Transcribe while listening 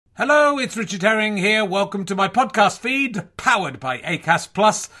Hello, it's Richard Herring here. Welcome to my podcast feed, powered by Acast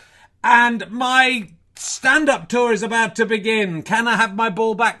Plus. And my stand-up tour is about to begin. Can I have my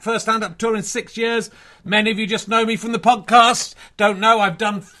ball back? First stand-up tour in 6 years. Many of you just know me from the podcast. Don't know, I've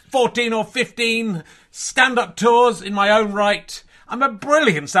done 14 or 15 stand-up tours in my own right. I'm a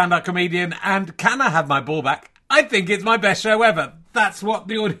brilliant stand-up comedian, and can I have my ball back? I think it's my best show ever. That's what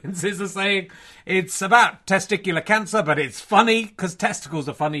the audiences are saying. It's about testicular cancer, but it's funny, because testicles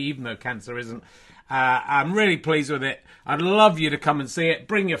are funny, even though cancer isn't. I'm really pleased with it. I'd love you to come and see it.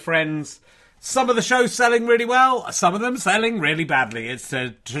 Bring your friends. Some of the shows selling really well, some of them selling really badly. It's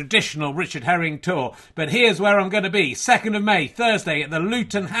a traditional Richard Herring tour. But here's where I'm going to be. 2nd of May, Thursday, at the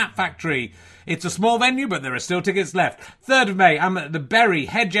Luton Hat Factory. It's a small venue, but there are still tickets left. 3rd of May, I'm at the Bury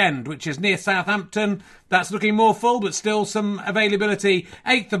Hedge End, which is near Southampton. That's looking more full, but still some availability.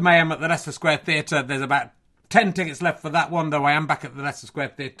 8th of May, I'm at the Leicester Square Theatre. There's about 10 tickets left for that one, though I am back at the Leicester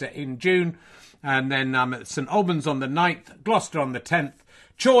Square Theatre in June. And then I'm at St Albans on the 9th, Gloucester on the 10th.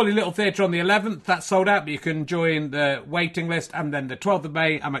 Chorley Little Theatre on the 11th, that's sold out, but you can join the waiting list. And then the 12th of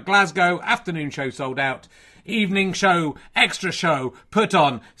May, I'm at Glasgow, afternoon show sold out, evening show, extra show, put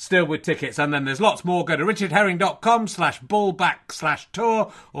on, still with tickets. And then there's lots more. Go to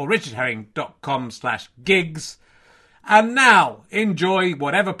richardherring.com/ballback/tour or richardherring.com/gigs. And now, enjoy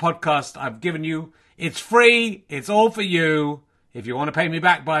whatever podcast I've given you. It's free, it's all for you. If you want to pay me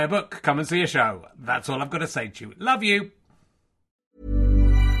back, buy a book, come and see a show. That's all I've got to say to you. Love you.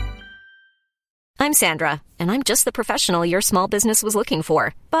 I'm Sandra, and I'm just the professional your small business was looking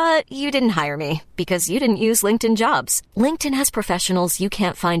for. But you didn't hire me because you didn't use LinkedIn Jobs. LinkedIn has professionals you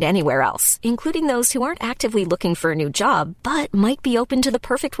can't find anywhere else, including those who aren't actively looking for a new job, but might be open to the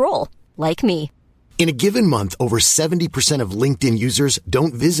perfect role, like me. In a given month, over 70% of LinkedIn users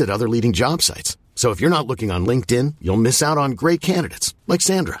don't visit other leading job sites. So if you're not looking on LinkedIn, you'll miss out on great candidates like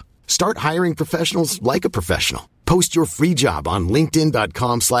Sandra. Start hiring professionals like a professional. Post your free job on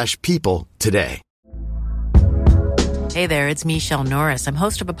linkedin.com/people today. Hey there, it's Michelle Norris. I'm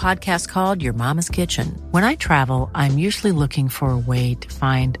host of a podcast called Your Mama's Kitchen. When I travel, I'm usually looking for a way to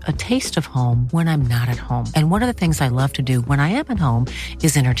find a taste of home when I'm not at home. And one of the things I love to do when I am at home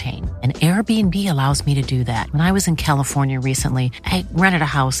is entertain. And Airbnb allows me to do that. When I was in California recently, I rented a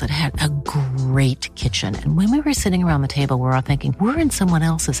house that had a great kitchen. And when we were sitting around the table, we were all thinking, we're in someone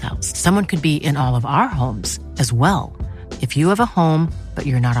else's house. Someone could be in all of our homes as well. If you have a home, but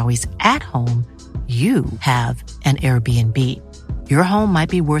you're not always at home, you have an Airbnb. Your home might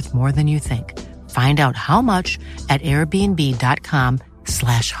be worth more than you think. Find out how much at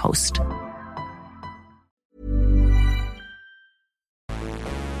airbnb.com/host.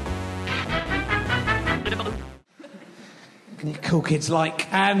 Cool kids like.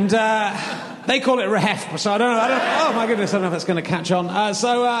 And they call it ref, so I don't know. Oh my goodness, I don't know if that's going to catch on.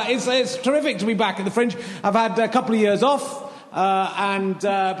 It's terrific to be back at the Fringe. I've had a couple of years off.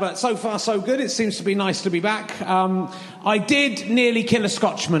 But so far so good. It seems to be nice to be back. I did nearly kill a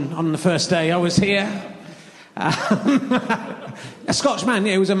Scotchman on the first day I was here. A Scotchman,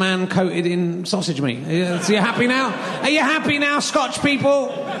 yeah, he was a man coated in sausage meat. So you happy now? Are you happy now, Scotch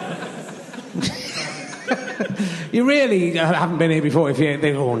people? You really haven't been here before. If you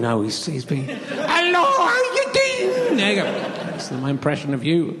think, oh no, he's been. Hello, how you doing? There you go. That's my impression of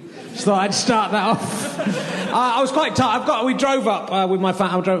you. Just thought I'd start that off. I was quite tired. We drove up with my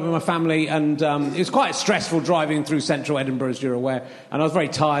family, and it was quite stressful driving through central Edinburgh, as you're aware. And I was very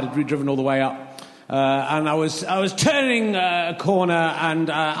tired. I'd driven all the way up, and I was turning a corner,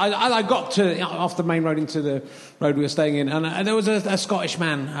 and I got off the main road into the road we were staying in, and there was a Scottish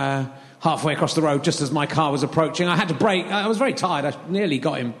man halfway across the road just as my car was approaching. I had to brake. I was very tired. I nearly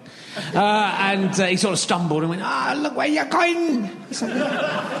got him. And he sort of stumbled and went, look where you're going. I said,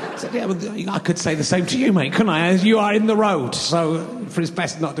 yeah, well, I could say the same to you, mate, couldn't I? As you are in the road, so for it's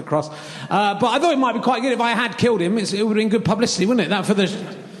best not to cross. But I thought it might be quite good if I had killed him. It would have been good publicity, wouldn't it?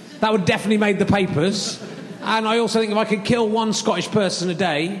 That would definitely made the papers. And I also think if I could kill one Scottish person a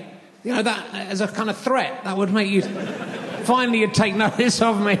day, you know, that as a kind of threat, that would make you... Finally, you'd take notice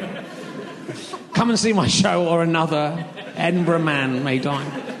of me. Come and see my show or another Edinburgh man may die.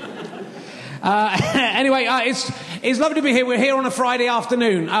 Anyway, it's lovely to be here. We're here on a Friday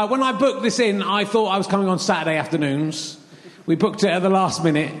afternoon. When I booked this in, I thought I was coming on Saturday afternoons. We booked it at the last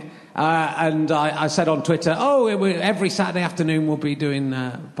minute. And I said on Twitter, every Saturday afternoon we'll be doing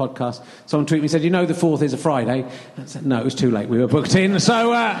a podcast. Someone tweeted me and said, you know the 4th is a Friday. I said, no, it was too late. We were booked in.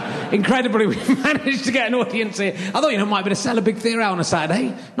 So, incredibly, we managed to get an audience here. I thought, it might be to sell a big theatre out on a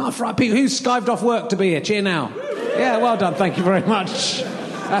Saturday. Not a Friday. People who's skived off work to be here. Cheer now. Yeah, well done. Thank you very much.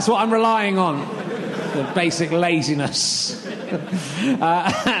 That's what I'm relying on. The basic laziness.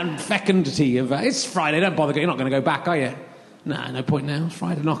 And fecundity of... it's Friday, don't bother. You're not going to go back, are you? No point now. It's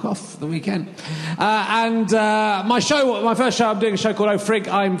Friday, knock off the weekend. My first show, I'm doing a show called Oh Frig,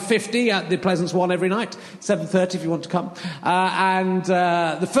 I'm 50 at the Pleasance One every night, 7:30 if you want to come.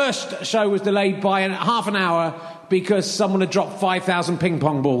 The first show was delayed by half an hour because someone had dropped 5,000 ping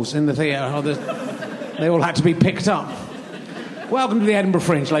pong balls in the theatre. They all had to be picked up. Welcome to the Edinburgh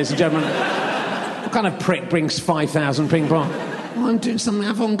Fringe, ladies and gentlemen. What kind of prick brings 5,000 ping pong? Oh, I'm doing some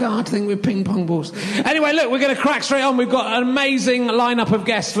avant-garde thing with ping pong balls. Anyway, look, we're going to crack straight on. We've got an amazing lineup of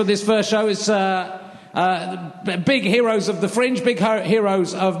guests for this first show. It's big heroes of the Fringe, big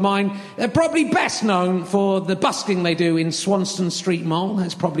heroes of mine. They're probably best known for the busking they do in Swanston Street Mall.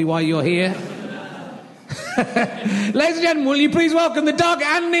 That's probably why you're here. Ladies and gentlemen, will you please welcome the Doug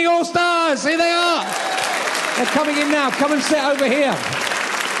and the All-Stars? Here they are. They're coming in now. Come and sit over here.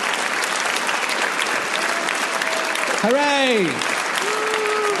 Hooray!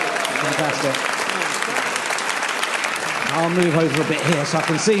 Fantastic. I'll move over a bit here so I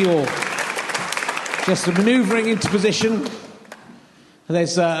can see you all. Just manoeuvring into position.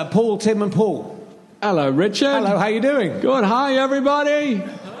 There's Paul, Tim and Paul. Hello, Richard. Hello, how you doing? Good. Hi, everybody.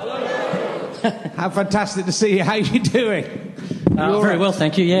 How fantastic to see you. How you doing? Very well,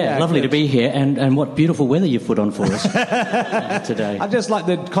 thank you. Yeah, lovely good. to be here. And what beautiful weather you've put on for us today. I just like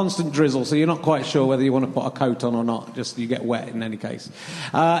the constant drizzle, so you're not quite sure whether you want to put a coat on or not. Just you get wet in any case.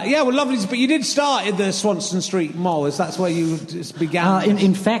 Well, lovely. But you did start in the Swanston Street Mall. That's where you just began?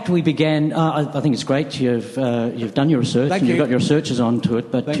 In fact, we began... I think it's great you've done your research. Thank and you. You've got your researchers onto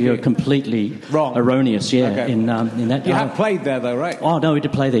it, but you're completely wrong. Erroneous, Okay. in that... You have played there, though, right? Oh, no, we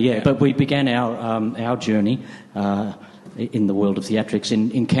did play there, yeah. But we began our journey... in the world of theatrics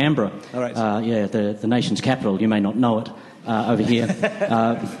in Canberra. All right. The nation's capital. You may not know it over here.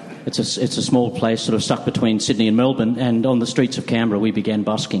 It's a small place sort of stuck between Sydney and Melbourne, and on the streets of Canberra we began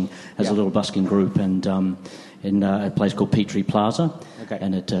busking as a little busking group, and in a place called Petrie Plaza,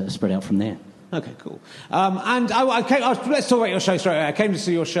 and it spread out from there. Okay, cool. Let's talk about your show straight away. I came to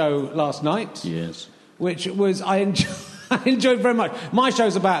see your show last night. Yes. Which was... I enjoyed very much. My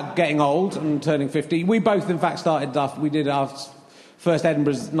show's about getting old and turning 50. We both, in fact, we did our first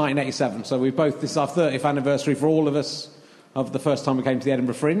Edinburgh's 1987, so this is our 30th anniversary for all of us of the first time we came to the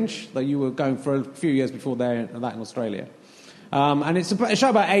Edinburgh Fringe, though you were going for a few years before that in Australia. And it's a show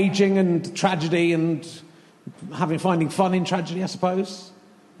about ageing and tragedy and finding fun in tragedy, I suppose.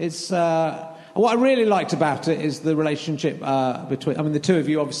 It's... what I really liked about it is the relationship between... the two of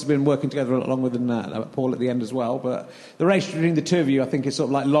you obviously have been working together along with Paul at the end as well, but the relationship between the two of you, I think, is sort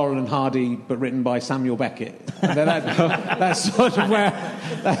of like Laurel and Hardy, but written by Samuel Beckett. That's sort of where...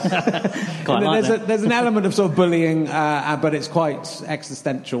 There's an element of sort of bullying, but it's quite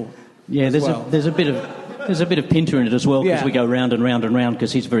existential. Yeah, there's a bit of Pinter in it as well, because we go round and round and round,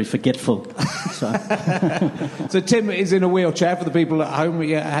 because he's very forgetful. So Tim is in a wheelchair for the people at home.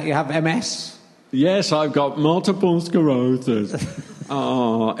 You have MS. Yes, I've got multiple sclerosis.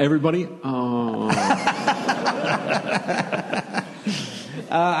 Everybody?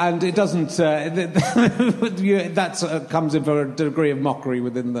 And it doesn't... that comes in for a degree of mockery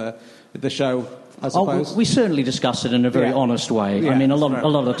within the show, I suppose. We certainly discuss it in a very honest way. Yeah, a lot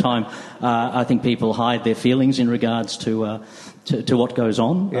of the time, I think people hide their feelings in regards to what goes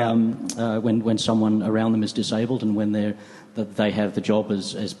on when someone around them is disabled, and when they have the job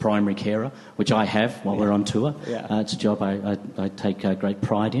as primary carer, which I have while we're on tour. It's a job I take great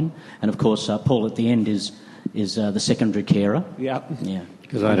pride in, and of course Paul at the end is the secondary carer. Yeah.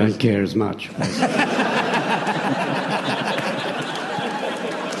 Because I don't care as much.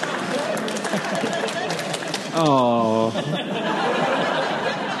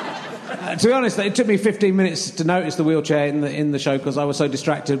 To be honest, it took me 15 minutes to notice the wheelchair in the show because I was so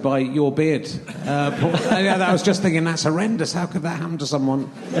distracted by your beard. I was just thinking, that's horrendous. How could that happen to someone?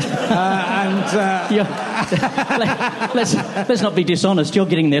 Let's not be dishonest. You're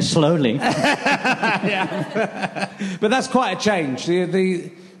getting there slowly. But that's quite a change.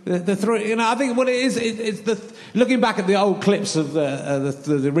 The three, I think what it is, it's looking back at the old clips of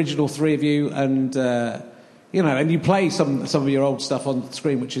the original three of you, and and you play some of your old stuff on the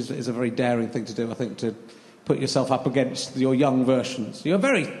screen, which is a very daring thing to do, I think, to put yourself up against your young versions. You're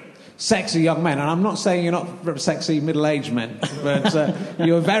very sexy young men, and I'm not saying you're not sexy middle-aged men, but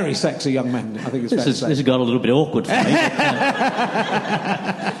you're very sexy young men, I think it's fair to say. This has got a little bit awkward for me.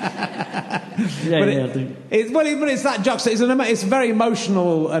 It's that juxtaposition. It's a very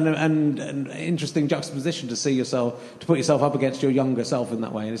emotional and interesting juxtaposition to see yourself, to put yourself up against your younger self in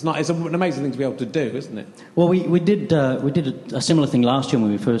that way. And it's an amazing thing to be able to do, isn't it? Well, we did a similar thing last year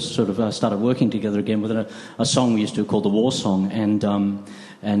when we first sort of started working together again with a song we used to call the War Song, and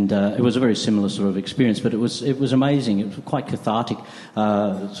it was a very similar sort of experience, but it was amazing. It was quite cathartic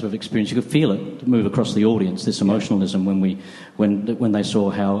sort of experience. You could feel it move across the audience, this emotionalism, when they saw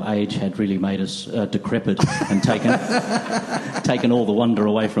how age had really made us decrepit and taken all the wonder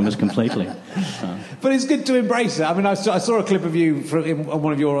away from us completely. But it's good to embrace it. I mean, I saw a clip of you on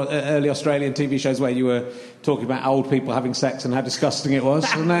one of your early Australian TV shows where you were talking about old people having sex and how disgusting it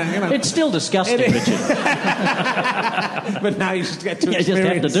was. And, It's still disgusting, Richard. But now you just get to experience. You just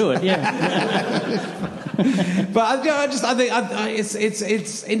have to do it, yeah. But I think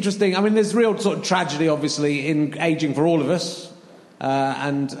it's interesting. I mean, there's real sort of tragedy, obviously, in ageing for all of us.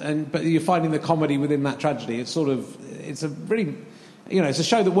 But you're finding the comedy within that tragedy. It's a really, it's a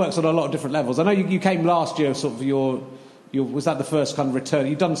show that works on a lot of different levels. I know you came last year, sort of was that the first kind of return?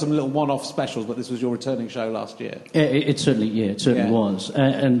 You've done some little one-off specials, but this was your returning show last year. It certainly was.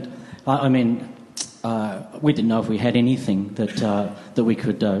 And I mean, we didn't know if we had anything that we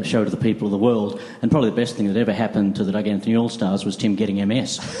could show to the people of the world. And probably the best thing that ever happened to the Doug Anthony All-Stars was Tim getting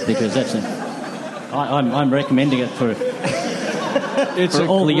MS, because I'm recommending it for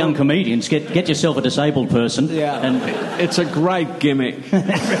all the young comedians. Get yourself a disabled person. Yeah. And it's a great gimmick.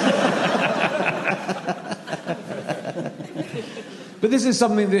 But this is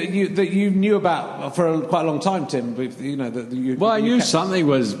something that you knew about for quite a long time, Tim. I knew something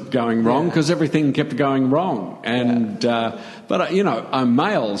was going wrong because everything kept going wrong. And but I'm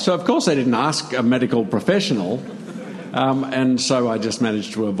male, so of course I didn't ask a medical professional, and so I just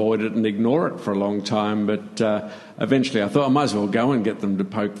managed to avoid it and ignore it for a long time. But eventually I thought I might as well go and get them to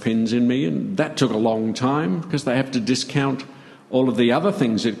poke pins in me, and that took a long time because they have to discount all of the other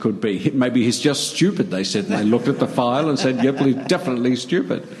things it could be. Maybe he's just stupid, they said. And they looked at the file and said, yep, he's definitely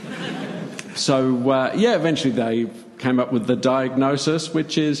stupid. So, eventually they came up with the diagnosis,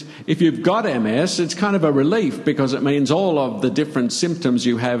 which is, if you've got MS, it's kind of a relief because it means all of the different symptoms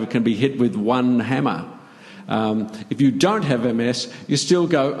you have can be hit with one hammer. If you don't have MS, you still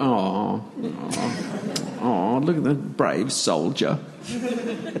go, oh, look at the brave soldier.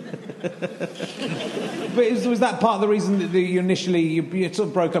 But was that part of the reason that you initially you sort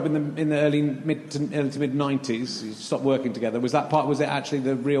of broke up in the early to mid 90s? You stopped working together. Was it actually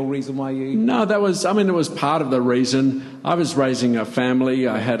the real reason why you? No, it was part of the reason. I was raising a family.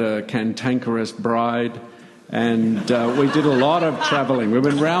 I had a cantankerous bride, and we did a lot of travelling. We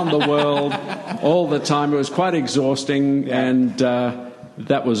went around the world all the time. It was quite exhausting, and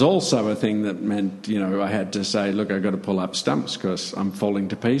that was also a thing that meant, I had to say, look, I've got to pull up stumps because I'm falling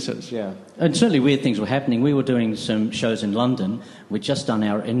to pieces. Yeah. And certainly weird things were happening. We were doing some shows in London. We'd just done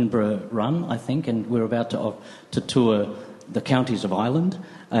our Edinburgh run, I think, and we were about to tour the counties of Ireland.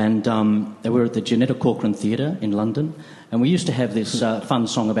 And we were at the Janetta Corcoran Theatre in London. And we used to have this fun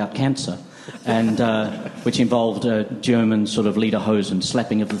song about cancer, and which involved German sort of lederhosen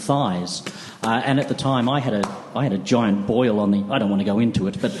slapping of the thighs. And at the time, I had a giant boil on the. I don't want to go into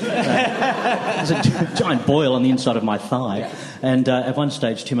it, but there's a giant boil on the inside of my thigh. And at one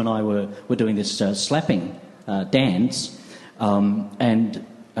stage, Tim and I were doing this slapping dance, and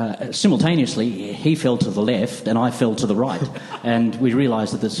simultaneously, he fell to the left and I fell to the right, and we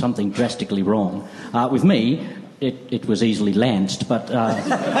realised that there's something drastically wrong. With me, it was easily lanced, but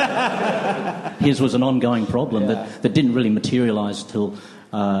his was an ongoing problem that didn't really materialise till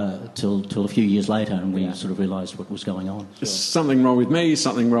a few years later, and we sort of realised what was going on. Sure. Something wrong with me,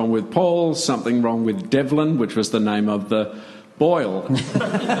 something wrong with Paul, something wrong with Devlin, which was the name of the boil.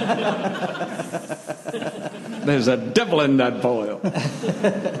 There's a devil in that boil.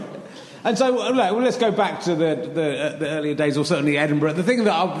 And so, let's go back to the earlier days, or certainly Edinburgh. The thing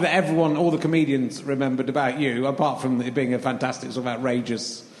that all the comedians remembered about you, apart from it being a fantastic, sort of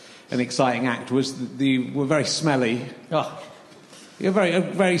outrageous and exciting act, was that you were very smelly. Oh. You're a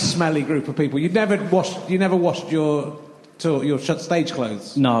very smelly group of people. You never washed your stage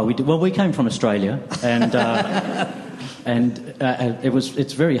clothes. No, we did. Well, we came from Australia, and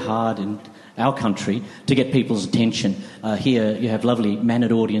it's very hard in our country to get people's attention. Here you have lovely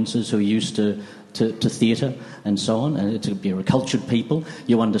mannered audiences who are used to theatre and so on, and you're a cultured people.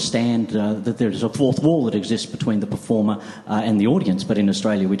 You understand that there's a fourth wall that exists between the performer and the audience, but in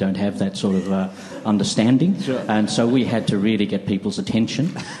Australia we don't have that sort of understanding. Sure. And so we had to really get people's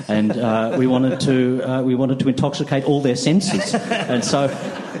attention, and we wanted to intoxicate all their senses, and so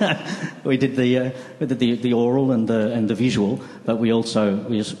We did the oral and the visual, but we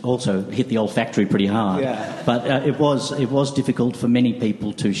also hit the olfactory pretty hard. Yeah. But it was difficult for many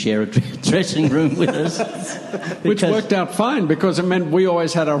people to share a dressing room with us, Which worked out fine because it meant we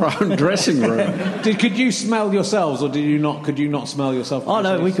always had our own dressing room. Could you smell yourselves, or did you not? Could you not smell yourself? Oh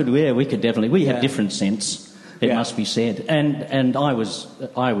no, we could. Yeah, we could definitely. We Yeah. have different scents. It Yeah. must be said, and I was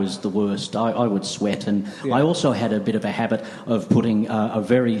the worst. I would sweat, and Yeah. I also had a bit of a habit of putting a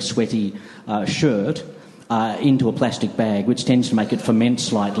very sweaty shirt into a plastic bag, which tends to make it ferment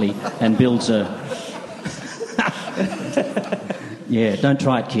slightly and builds a. Yeah, don't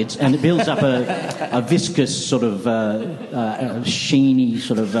try it, kids. And it builds up a viscous sort of sheeny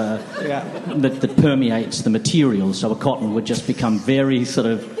sort of that permeates the material, so a cotton would just become very sort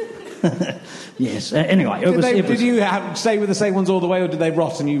of. Yes. Anyway, Did you stay with the same ones all the way, or did they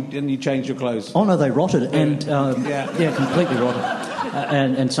rot and you changed your clothes? Oh no, they rotted, and completely rotted.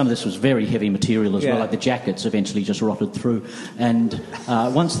 And some of this was very heavy material as well, like the jackets eventually just rotted through. And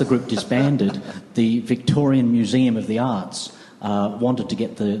once the group disbanded, the Victorian Museum of the Arts wanted to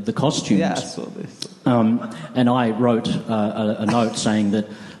get the costumes. Yeah, I saw this. And I wrote a note saying that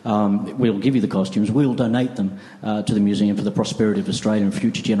we'll give you the costumes, we'll donate them to the museum for the prosperity of Australia and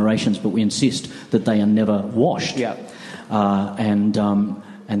future generations, but we insist that they are never washed. Yeah.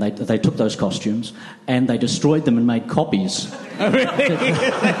 And they took those costumes and they destroyed them and made copies.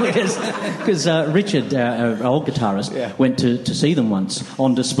 Because Richard, our old guitarist, went to see them once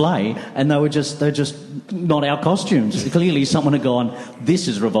on display, and they're just not our costumes. Clearly, someone had gone, "This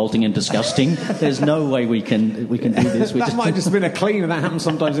is revolting and disgusting. There's no way we can do this." That might have just been a cleaner. That happens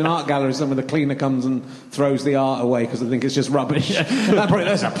sometimes in art galleries. Some of the cleaner comes and throws the art away because they think it's just rubbish.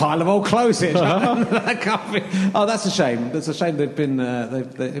 There's a pile of old clothes here. That can't be. Oh, that's a shame. That's a shame. They've been.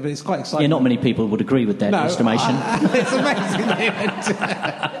 It's quite exciting. Yeah, not many people would agree with that estimation. It's amazing.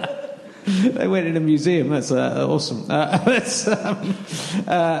 They went in a museum. That's awesome. And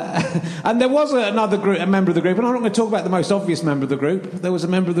there was a member of the group, and I'm not going to talk about the most obvious member of the group. There was a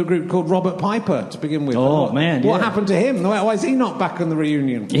member of the group called Robert Piper to begin with. Oh, man, What happened to him? Why is he not back in the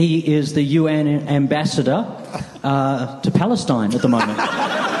reunion? He is the UN ambassador to Palestine at the moment.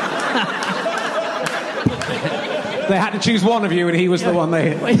 They had to choose one of you, and he was the one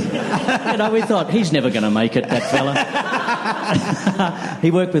they... we thought, he's never going to make it, that fella.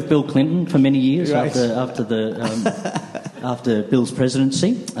 He worked with Bill Clinton for many years after Bill's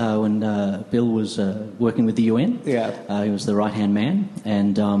presidency, when Bill was working with the UN. Yeah. He was the right-hand man,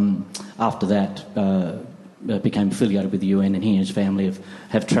 and after that... became affiliated with the UN, and he and his family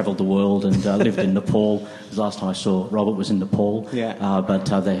have travelled the world and lived in Nepal. The last time I saw Robert was in Nepal, but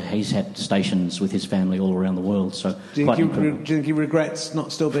he's had stations with his family all around the world. So, do you think he regrets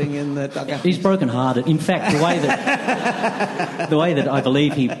not still being in the dugout? He's broken-hearted. In fact, the way that I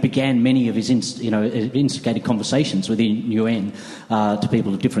believe he began many of his instigated conversations within UN to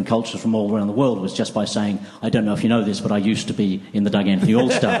people of different cultures from all around the world was just by saying, "I don't know if you know this, but I used to be in the Doug Anthony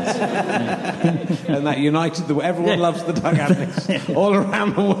All-Stars." And that united everyone loves the Doug Anthonys all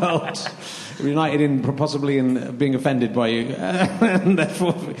around the world. United in possibly in being offended by you. And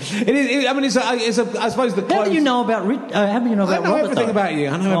therefore, it is. I mean, it's I suppose the. How do you know about? How do you know about? I know Robert, everything though? about you.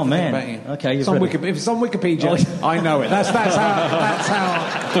 I know everything about you. Okay, if it's on Wikipedia, I know it. That's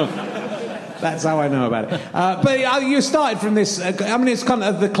how I know about it. But you started from this. I mean, it's kind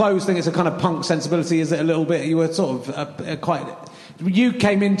of the clothes thing. It's a kind of punk sensibility, is it? A little bit. You were sort of quite. You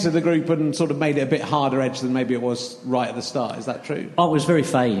came into the group and sort of made it a bit harder edge than maybe it was right at the start. Is that true? Oh, it was very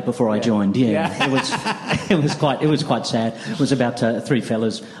fey before I joined. Yeah. It was quite sad. It was about three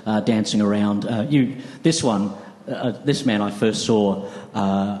fellas dancing around. This man I first saw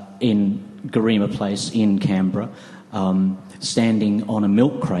in Garema Place in Canberra, standing on a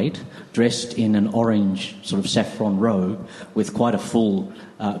milk crate, dressed in an orange sort of saffron robe with quite a full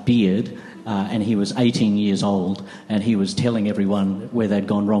beard. And he was 18 years old, and he was telling everyone where they'd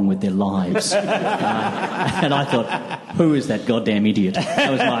gone wrong with their lives. And I thought, who is that goddamn idiot?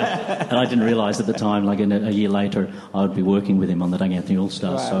 And I didn't realise at the time, like a year later, I would be working with him on the Doug Anthony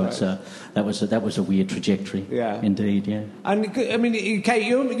All-Stars. That was a weird trajectory. Yeah. Indeed, yeah. And, I mean, Kate,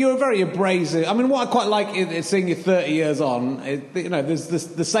 you're very abrasive. I mean, what I quite like is seeing you 30 years on, there's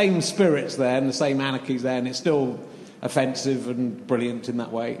the same spirits there and the same anarchies there, and it's still offensive and brilliant in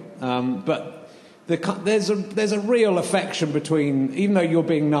that way, but there's a real affection between, even though you're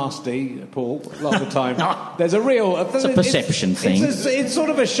being nasty, Paul, a lot of the time. There's a real. It's a perception thing. It's sort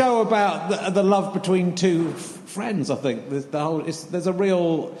of a show about the love between two friends. I think there's a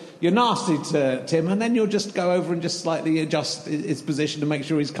real. You're nasty to Tim, and then you'll just go over and just slightly adjust his position to make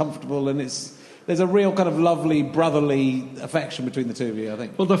sure he's comfortable, and it's there's a real kind of lovely brotherly affection between the two of you, I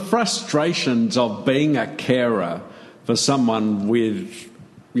think. Well, the frustrations of being a carer for someone with,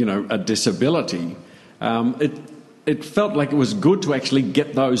 a disability, it felt like it was good to actually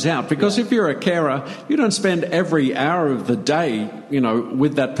get those out, because if you're a carer, you don't spend every hour of the day,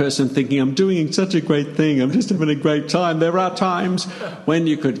 with that person thinking, I'm doing such a great thing, I'm just having a great time. There are times when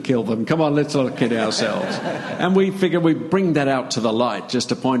you could kill them. Come on, let's not kid ourselves. And we figure we bring that out to the light just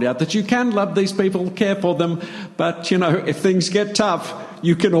to point out that you can love these people, care for them, but, if things get tough,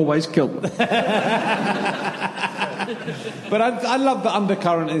 you can always kill them. But I love the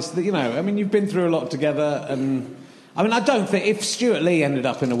undercurrent is that, you've been through a lot together, and I don't think if Stuart Lee ended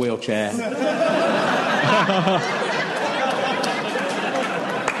up in a wheelchair. The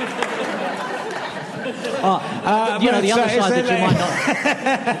other side that you might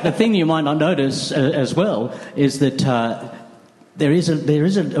not, the thing you might not notice as well is that there is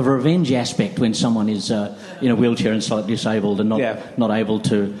a revenge aspect when someone is in a wheelchair and slightly disabled and not able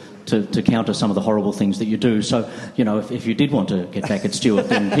to counter some of the horrible things that you do. So, if you did want to get back at Stuart,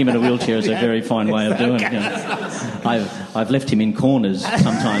 then him in a wheelchair is a very fine way of doing it. I've left him in corners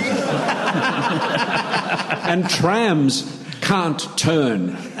sometimes. And trams can't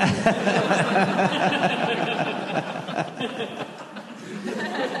turn.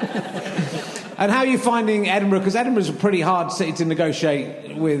 And how are you finding Edinburgh? Because Edinburgh's a pretty hard city to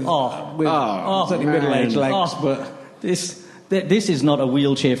negotiate with certainly middle-aged legs. But this is not a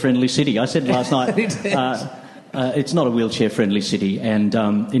wheelchair-friendly city. I said last night, it's not a wheelchair-friendly city, and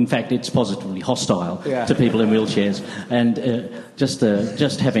in fact, it's positively hostile to people in wheelchairs. And just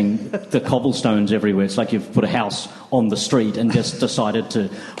having the cobblestones everywhere, it's like you've put a house on the street and just decided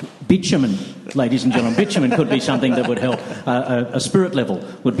to bitumen, ladies and gentlemen. Bitumen could be something that would help. A spirit level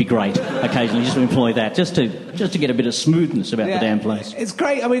would be great occasionally, just to employ that, just to get a bit of smoothness about the damn place. It's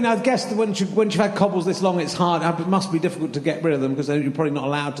great. I guess that once you've had cobbles this long, it's hard. It must be difficult to get rid of them because you're probably not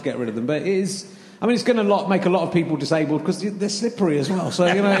allowed to get rid of them. But it is. It's going to make a lot of people disabled because they're slippery as well. So,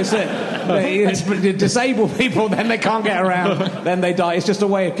 it's disabled people, then they can't get around, then they die. It's just a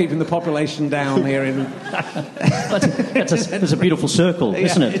way of keeping the population down here. It's a beautiful circle,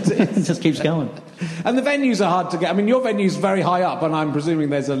 isn't it? It just keeps going. And the venues are hard to get. Your venue's very high up, and I'm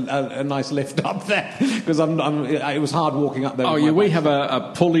presuming there's a nice lift up there because it was hard walking up there. Oh, yeah, we have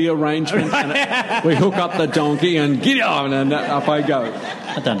a pulley arrangement. And we hook up the donkey and get on, and up I go.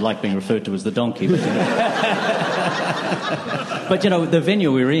 I don't like being referred to as the donkey. But the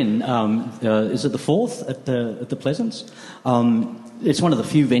venue we're in, is it the Fourth at the Pleasance? It's one of the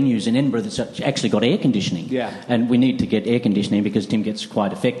few venues in Edinburgh that's actually got air conditioning. Yeah. And we need to get air conditioning because Tim gets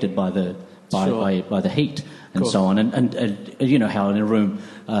quite affected by the heat and so on. And you know how in a room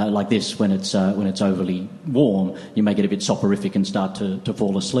like this, when it's overly warm, you may get a bit soporific and start to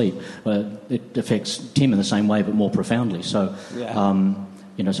fall asleep. It affects Tim in the same way, but more profoundly. So. Yeah.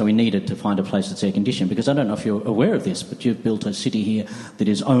 So we needed to find a place that's air-conditioned, because I don't know if you're aware of this, but you've built a city here that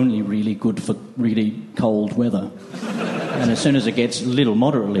is only really good for really cold weather. And as soon as it gets a little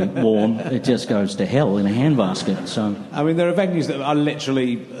moderately warm, it just goes to hell in a handbasket. So there are venues that are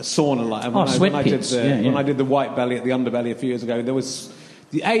literally sauna-like. Sweat pits. When I did the White Belly at the Underbelly a few years ago, there was...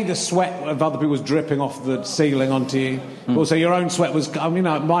 the sweat of other people was dripping off the ceiling onto you. But also, your own sweat was...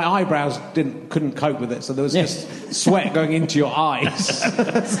 my eyebrows couldn't cope with it, so there was just sweat going into your eyes.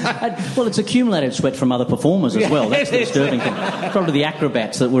 Well, it's accumulated sweat from other performers as well. That's the disturbing thing. Probably the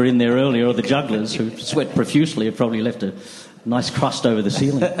acrobats that were in there earlier, or the jugglers who sweat profusely, have probably left a nice crust over the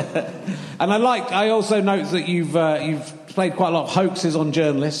ceiling. And I also note that you've played quite a lot of hoaxes on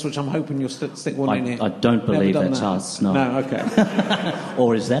journalists, which I'm hoping you'll stick one in here. I don't believe that's us, no. No, okay.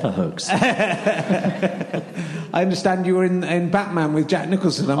 Or is that a hoax? I understand you were in Batman with Jack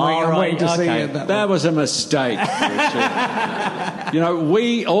Nicholson. I'm waiting to see it. That was a mistake.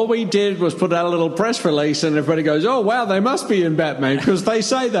 All we did was put out a little press release and everybody goes, oh, wow, they must be in Batman because they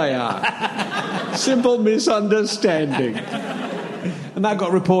say they are. Simple misunderstanding. And that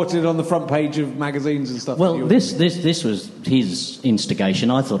got reported on the front page of magazines and stuff. Well, this was his instigation.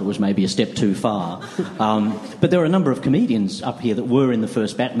 I thought it was maybe a step too far. But there were a number of comedians up here that were in the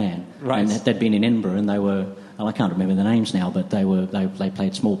first Batman. Right. And they'd been in Edinburgh, and they were... Well, I can't remember the names now, but they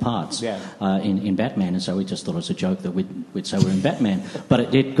played small parts in Batman, and so we just thought it was a joke that we'd say we're in Batman.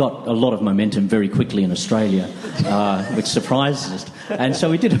 But it got a lot of momentum very quickly in Australia, which surprised us. And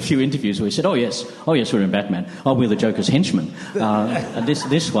so we did a few interviews where we said, oh yes, we're in Batman. Oh, we're the Joker's henchmen. And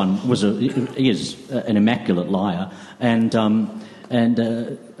this one is an immaculate liar. And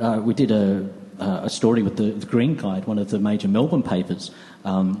we did a story with the Green Guide, one of the major Melbourne papers,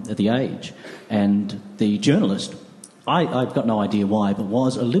 at The Age, and the journalist I've got no idea why, but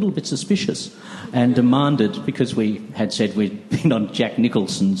was a little bit suspicious and demanded, because we had said we'd been on Jack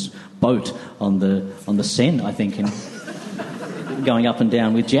Nicholson's boat on the Seine, I think, and going up and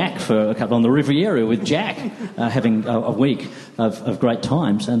down with Jack for a couple on the Riviera with Jack, having a week of great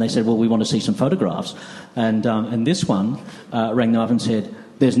times. And they said, well, we want to see some photographs. And this one rang them up and said,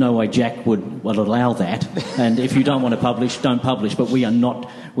 there's no way Jack would allow that. And if you don't want to publish, don't publish. But we are not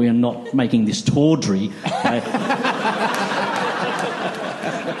making this tawdry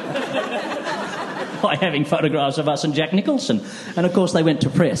by having photographs of us and Jack Nicholson. And of course they went to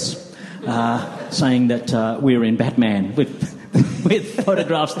press saying that we were in Batman with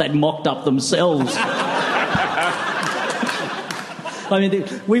photographs they'd mocked up themselves. I mean,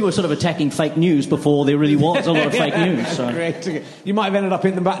 we were sort of attacking fake news before there really was a lot of fake news. So. Great. You might have ended up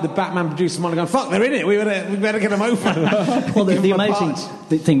in the Batman producer might have gone, fuck, they're in it, we better get them over. Well, the amazing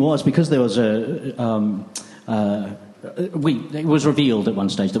thing was, because there was it was revealed at one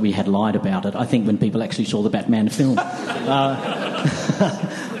stage that we had lied about it, I think, when people actually saw the Batman film.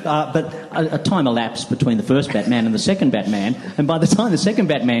 But a time elapsed between the first Batman and the second Batman, and by the time the second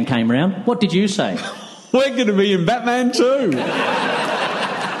Batman came around, what did you say? We're going to be in Batman too.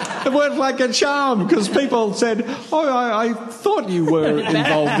 It worked like a charm, because people said, I thought you were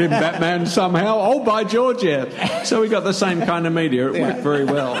involved in Batman somehow. Oh, by George, yeah. So we got the same kind of media. It worked very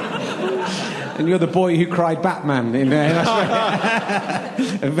well. And you're the boy who cried Batman in Australia.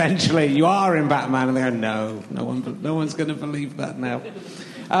 Eventually, you are in Batman, and they go, no one's going to believe that now.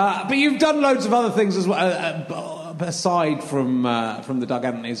 But you've done loads of other things as well, aside from the Doug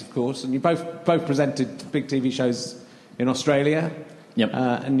Anthonys, of course, and you both presented big TV shows in Australia. Yep.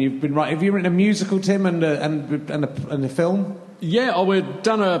 And you've been have you written a musical, Tim, and a film? Yeah, we've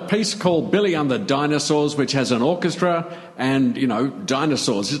done a piece called Billy and the Dinosaurs, which has an orchestra and,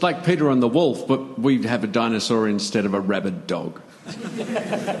 dinosaurs. It's like Peter and the Wolf, but we have a dinosaur instead of a rabid dog.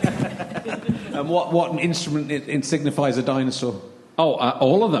 And what instrument it signifies a dinosaur? Oh,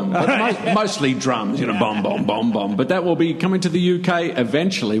 all of them, but mostly drums, bomb, bomb, bomb, bomb. But that will be coming to the UK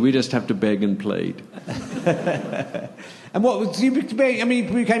eventually. We just have to beg and plead. And you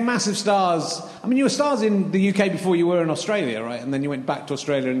became massive stars. I mean, you were stars in the UK before you were in Australia, right? And then you went back to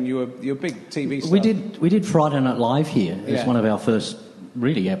Australia and you were big TV stars. We did Friday Night Live here. It was one of our first,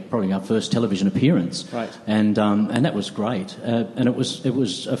 probably our first television appearance. Right. And that was great. And it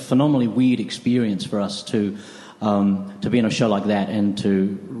was a phenomenally weird experience for us to be in a show like that and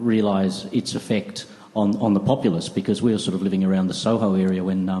to realise its effect on the populace, because we were sort of living around the Soho area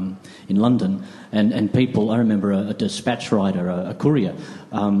when in London, and people, I remember a dispatch rider, a courier,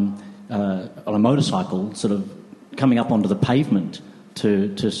 on a motorcycle, sort of coming up onto the pavement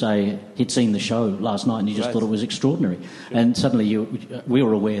to say he'd seen the show last night and he just thought it was extraordinary. And suddenly we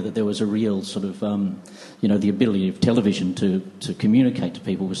were aware that there was a real sort of, the ability of television to communicate to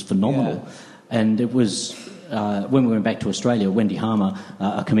people was phenomenal. Yeah. And it was... when we went back to Australia, Wendy Harmer,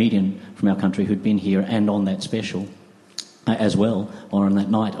 a comedian from our country who'd been here and on that special as well, or on that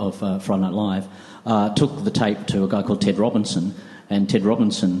night of Friday Night Live, took the tape to a guy called Ted Robinson, and Ted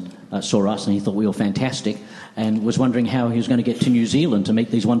Robinson saw us and he thought we were fantastic and was wondering how he was going to get to New Zealand to meet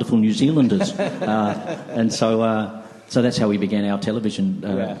these wonderful New Zealanders. And so that's how we began our television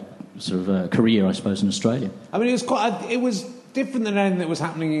career, I suppose, in Australia. I mean, it was different than anything that was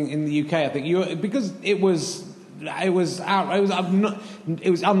happening in the UK, I think, because it was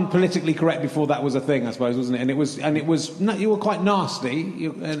unpolitically correct before that was a thing, I suppose, wasn't it? And you were quite nasty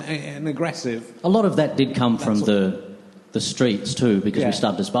and aggressive. A lot of that did come from the streets too, because we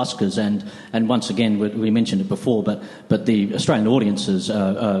started as buskers, and once again we mentioned it before, but the Australian audiences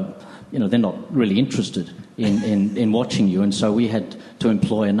they're not really interested in watching you, and so we had to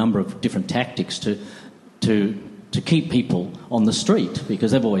employ a number of different tactics to keep people on the street,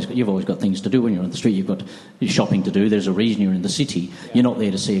 because you've always got things to do when you're on the street. You've got your shopping to do. There's a reason you're in the city. Yeah. You're not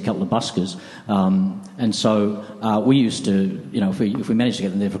there to see a couple of buskers. And so we used to, if we managed to get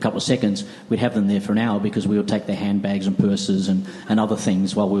them there for a couple of seconds, we'd have them there for an hour, because we would take their handbags and purses and other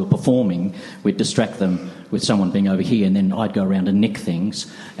things while we were performing. We'd distract them with someone being over here, and then I'd go around and nick things.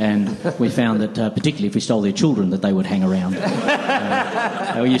 And we found that, particularly if we stole their children, that they would hang around.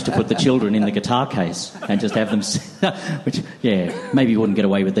 We used to put the children in the guitar case and just have them... which, maybe you wouldn't get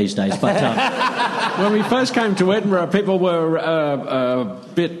away with these days, but... When we first came to Edinburgh, people were a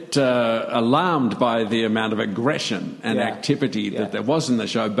bit alarmed by the amount of aggression and activity that there was in the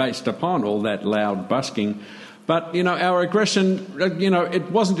show based upon all that loud busking. But, our aggression,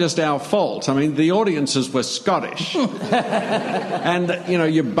 it wasn't just our fault. I mean, the audiences were Scottish. And,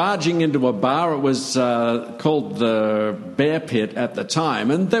 you're barging into a bar. It was called the Bear Pit at the time.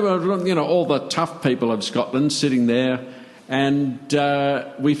 And there were, all the tough people of Scotland sitting there. And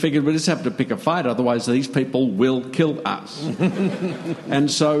we figured we just have to pick a fight, otherwise these people will kill us. And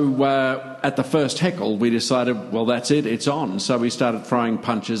so at the first heckle, we decided, well, that's it, it's on. So we started throwing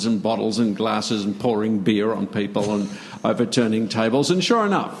punches and bottles and glasses and pouring beer on people and overturning tables. And sure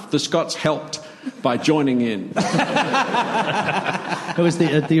enough, the Scots helped by joining in. It was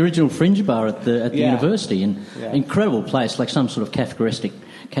the original Fringe bar at the university. Incredible place, like some sort of Kafkaesque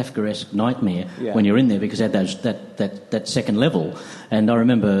nightmare when you're in there, because it had that second level. And I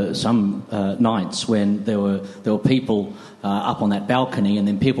remember some nights when there were people up on that balcony, and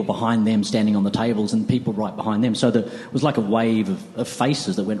then people behind them standing on the tables, and people right behind them. So it was like a wave of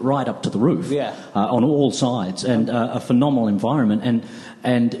faces that went right up to the roof on all sides, and a phenomenal environment.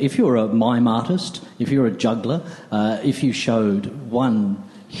 And if you're a mime artist, if you're a juggler, if you showed one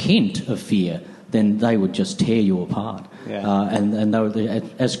hint of fear, then they would just tear you apart. And they were,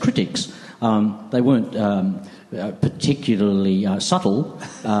 as critics, they weren't particularly subtle,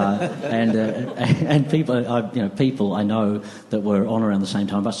 and people I know that were on around the same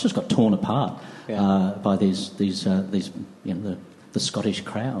time, but just got torn apart by these the Scottish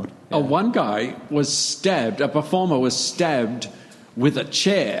crowd. Oh, one guy was stabbed. A performer was stabbed with a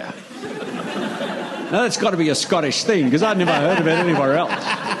chair. Now that's got to be a Scottish thing, because I'd never heard of it anywhere else.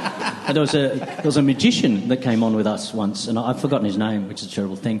 And there was a magician that came on with us once, and I've forgotten his name, which is a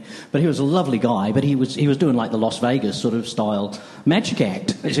terrible thing. But he was a lovely guy. But he was doing like the Las Vegas sort of style magic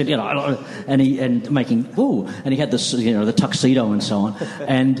act. He said, and he had this, the tuxedo and so on.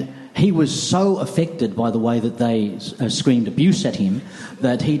 And he was so affected by the way that they screamed abuse at him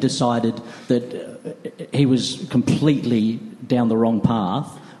that he decided that he was completely down the wrong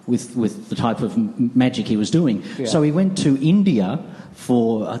path with the type of magic he was doing. So he went to India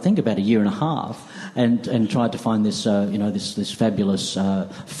for, I think, about a year and a half, and tried to find this, this fabulous,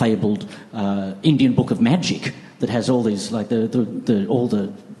 fabled Indian book of magic that has all these, like all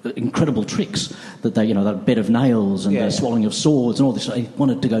the incredible tricks that they, the bed of nails and the swallowing of swords and all this. He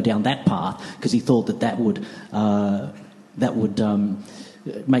wanted to go down that path because he thought that would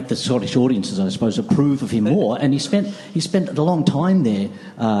make the Scottish audiences, I suppose, approve of him more. And he spent a long time there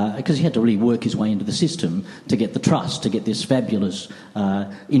because he had to really work his way into the system to get the trust, to get this fabulous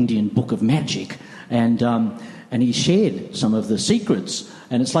Indian book of magic. And he shared some of the secrets.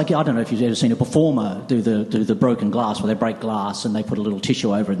 And it's like, I don't know if you've ever seen a performer do the broken glass, where they break glass and they put a little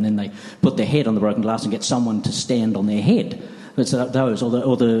tissue over it, and then they put their head on the broken glass and get someone to stand on their head. It's those,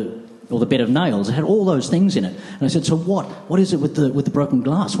 or the bed of nails. It had all those things in it. And I said, so what is it with the broken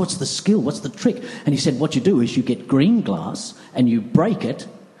glass? What's the skill? What's the trick? And he said, what you do is you get green glass and you break it,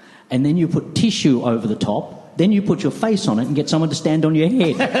 and then you put tissue over the top, then you put your face on it and get someone to stand on your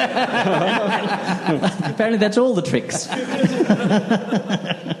head. Apparently that's all the tricks.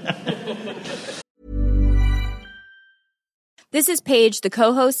 This is Paige, the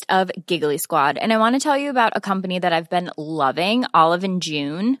co-host of Giggly Squad, and I want to tell you about a company that I've been loving, Olive &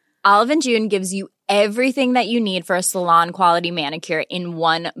 June. Olive & June gives you everything that you need for a salon-quality manicure in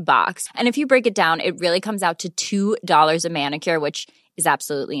one box. And if you break it down, it really comes out to $2 a manicure, which is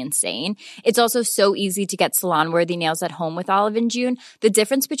absolutely insane. It's also so easy to get salon-worthy nails at home with Olive & June. The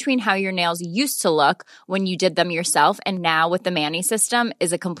difference between how your nails used to look when you did them yourself and now with the Mani system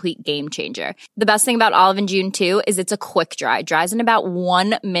is a complete game changer. The best thing about Olive & June, too, is it's a quick dry. Dries in about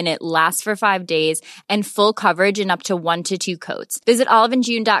 1 minute, lasts for 5 days, and full coverage in up to 1 to 2 coats. Visit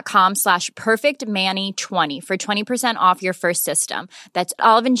oliveandjune.com/perfectmani20 for 20% off your first system. That's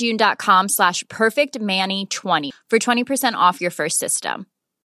oliveandjune.com/perfectmani20 for 20% off your first system.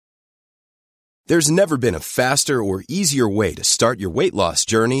 There's never been a faster or easier way to start your weight loss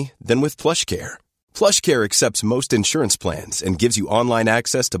journey than with PlushCare. PlushCare accepts most insurance plans and gives you online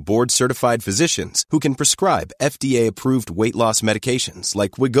access to board-certified physicians who can prescribe FDA-approved weight loss medications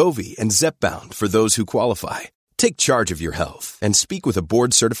like Wegovy and Zepbound for those who qualify. Take charge of your health and speak with a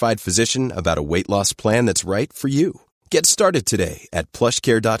board-certified physician about a weight loss plan that's right for you. Get started today at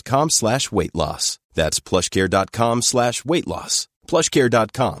plushcare.com/weight loss. That's plushcare.com/weight loss.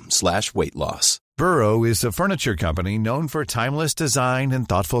 plushcare.com/weight loss. Burrow is a furniture company known for timeless design and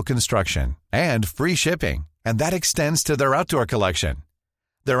thoughtful construction and free shipping, and that extends to their outdoor collection.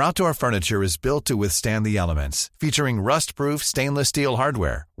 Their outdoor furniture is built to withstand the elements, featuring rust-proof stainless steel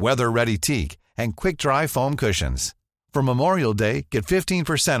hardware, weather-ready teak, and quick-dry foam cushions. For Memorial Day, get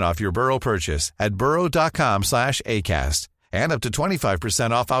 15% off your Burrow purchase at burrow.com/ACAST and up to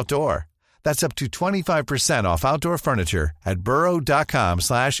 25% off outdoor. That's up to 25% off outdoor furniture at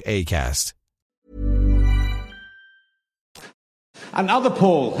burrow.com/ACAST. And other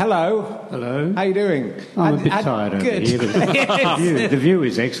Paul, hello. Hello. How you doing? I'm a bit tired over good. here. The view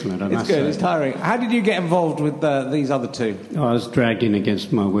is excellent, I must say. It's good, it's tiring. How did you get involved with these other two? I was dragged in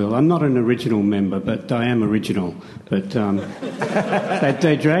against my will. I'm not an original member, but I am original. But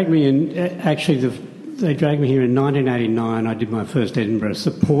they dragged me in. Actually, they dragged me here in 1989. I did my first Edinburgh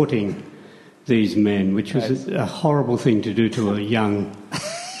supporting these men, which was a horrible thing to do to a young,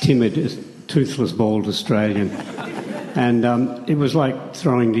 timid, toothless, bald Australian. And it was like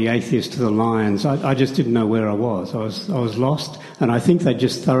throwing the atheist to the lions. I just didn't know where I was. I was lost, and I think they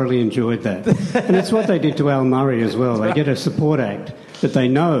just thoroughly enjoyed that. And it's what they did to Al Murray as well. They get a support act that they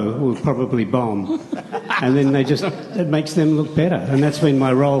know will probably bomb, and then it makes them look better. And that's been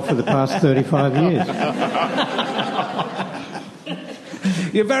my role for the past 35 years.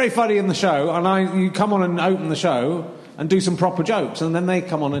 You're very funny in the show, and you come on and open the show and do some proper jokes, and then they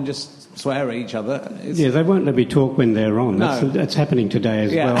come on and just swear at each other. Yeah, they won't let me talk when they're on. No. That's happening today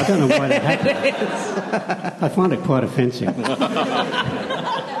as well. I don't know why that happens. I find it quite offensive.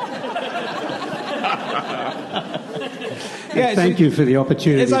 Thank you for the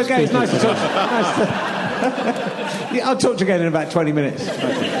opportunity. It's okay, it's nice to talk. Yeah, I'll talk to you again in about 20 minutes.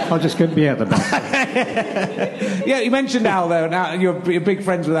 I'll just be out the back. Yeah, you mentioned Al there. Now you're big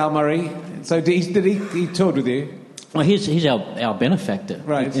friends with Al Murray. So did he toured with you? Well, he's our benefactor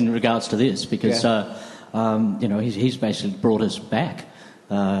in regards to this because he's basically brought us back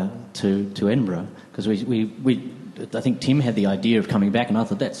to Edinburgh because we I think Tim had the idea of coming back, and I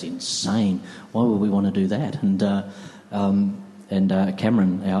thought that's insane. Why would we want to do that? And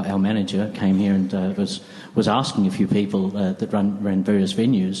Cameron, our manager, came here and was asking a few people that ran various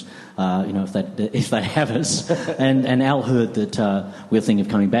venues, if they'd have us. And Al heard that we were thinking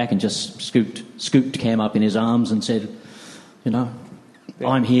of coming back and just scooped Cam up in his arms and said,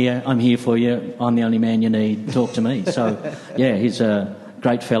 I'm here for you. I'm the only man you need. Talk to me. So, yeah, he's a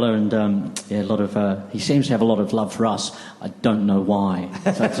great fella, and he seems to have a lot of love for us. I don't know why.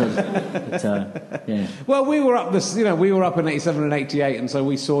 So yeah. Well, we were up we were up in 87 and 88, and so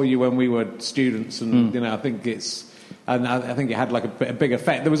we saw you when we were students, and I think it had like a big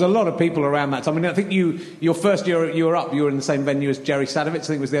effect. There was a lot of people around that time. I mean, I think your first year you were up, you were in the same venue as Jerry Sadowitz. I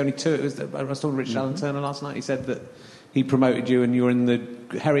think it was the only two. I was talking to Richard Allen Turner last night. He said that he promoted you, and you were in the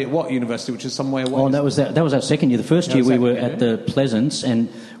Heriot Watt University, which is some way away. Oh, that was our second year. The first year we were at the Pleasance, and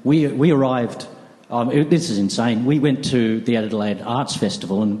we arrived. This is insane. We went to the Adelaide Arts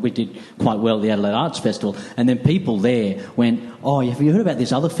Festival, and we did quite well at the Adelaide Arts Festival. And then people there went, "Oh, have you heard about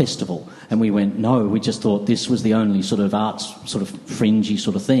this other festival?" And we went, "No, we just thought this was the only sort of arts, sort of fringy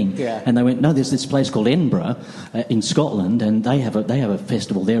sort of thing." Yeah. And they went, "No, there's this place called Edinburgh in Scotland, and they have a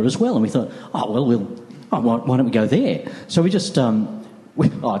festival there as well." And we thought, "Oh, well, why don't we go there?" So we just,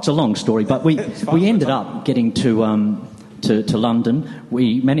 it's a long story, but we ended up getting to London.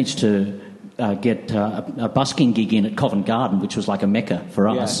 We managed to get a busking gig in at Covent Garden, which was like a mecca for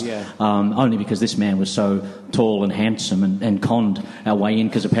us, only because this man was so tall and handsome and conned our way in,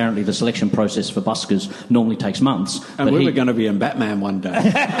 because apparently the selection process for buskers normally takes months. And we were going to be in Batman one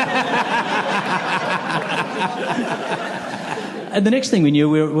day. And the next thing we knew,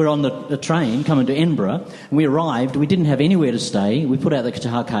 we were on the train coming to Edinburgh, and we arrived. We didn't have anywhere to stay. We put out the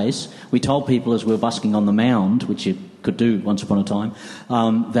guitar case. We told people as we were busking on the Mound, which you could do once upon a time,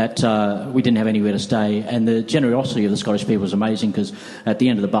 that we didn't have anywhere to stay. And the generosity of the Scottish people was amazing, because at the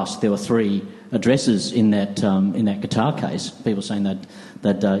end of the bus there were 3 addresses in that guitar case. People saying they'd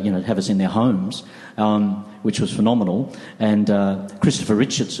have us in their homes, which was phenomenal. And Christopher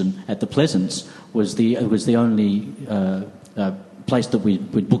Richardson at the Pleasance was the only place that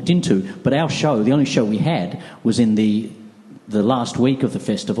we'd booked into. But our show, the only show we had, was in the last week of the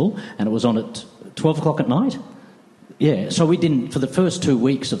festival, and it was on at 12 o'clock at night. Yeah, so we didn't, for the first 2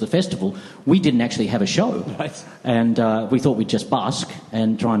 weeks of the festival, we didn't actually have a show. Right. And we thought we'd just busk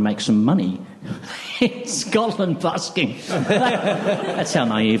and try and make some money in Scotland busking. That's how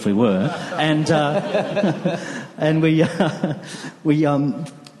naive we were. And we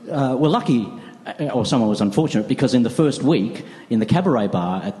were lucky, or someone was unfortunate, because in the first week, in the cabaret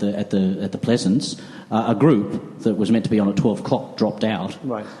bar at the Pleasance, a group that was meant to be on at 12 o'clock dropped out.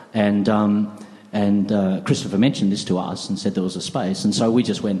 Right. And Christopher mentioned this to us and said there was a space, and so we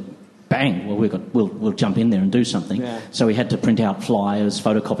just went, bang, well, we'll jump in there and do something. Yeah. So we had to print out flyers,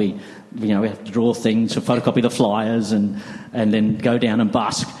 photocopy, we had to draw things, to photocopy the flyers, and then go down and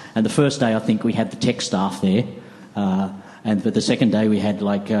busk. And the first day, I think we had the tech staff there, But the second day we had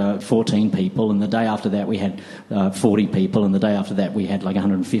like 14 people, and the day after that we had 40 people, and the day after that we had like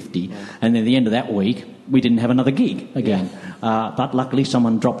 150. Yeah. And then at the end of that week, we didn't have another gig again. Yeah. But luckily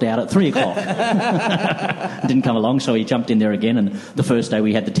someone dropped out at 3 o'clock. Didn't come along, so he jumped in there again. And the first day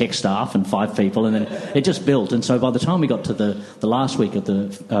we had the tech staff and 5 people, and then it just built. And so by the time we got to the last week of the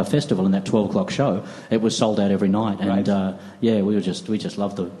festival and that 12 o'clock show, it was sold out every night. And we just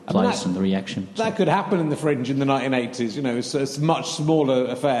loved the place and the reaction. That could happen in the Fringe in the 1980s. You know, it's a much smaller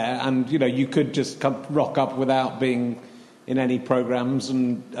affair, and you know you could just rock up without being in any programmes,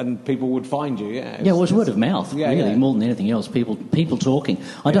 and people would find you. Yeah, it was word of mouth, really, more than anything else. People talking.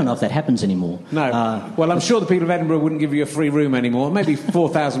 I don't know if that happens anymore. No. Well, I'm sure the people of Edinburgh wouldn't give you a free room anymore. Maybe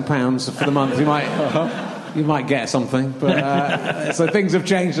 £4,000 for the month. You might get something. But so things have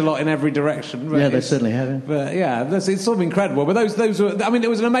changed a lot in every direction. Yeah, they certainly have. But it's sort of incredible. But those were. I mean, it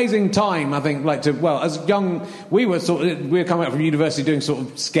was an amazing time. I think, as young, we were coming up from university doing sort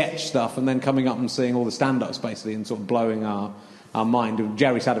of sketch stuff, and then coming up and seeing all the stand-ups basically, and sort of blowing our mind.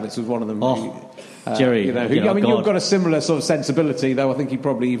 Jerry Sadowitz was one of them. Jerry, you've got a similar sort of sensibility, though. I think he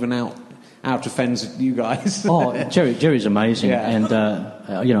probably even out offends you guys. Jerry's amazing, and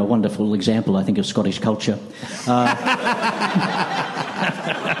a wonderful example, I think, of Scottish culture.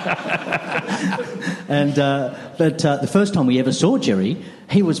 But the first time we ever saw Jerry,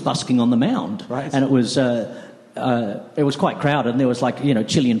 he was busking on the Mound, right. And it was quite crowded, and there was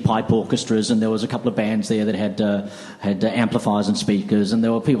Chilean pipe orchestras, and there was a couple of bands there that had amplifiers and speakers, and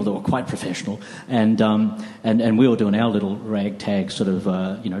there were people that were quite professional, and we were doing our little ragtag sort of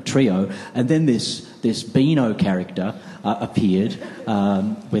trio, and then this Beano character appeared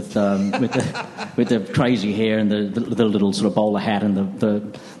with the crazy hair and the little sort of bowler hat and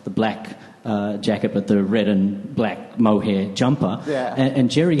the black jacket, but the red and black mohair jumper,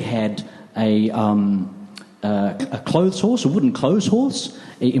 and Jerry had a clothes horse, a wooden clothes horse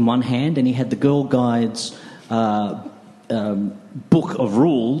in one hand, and he had the Girl Guides book of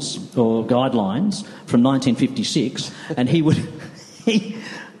rules or guidelines from 1956, and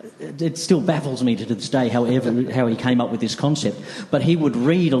it still baffles me to this day how he came up with this concept, but he would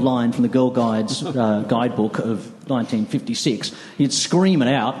read a line from the Girl Guides guidebook of 1956, he'd scream it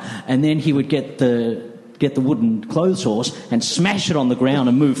out, and then he would get the wooden clothes horse and smash it on the ground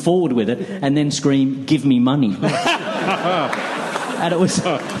and move forward with it, and then scream, "Give me money." And it was,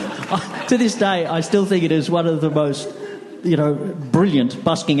 to this day, I still think it is one of the most, brilliant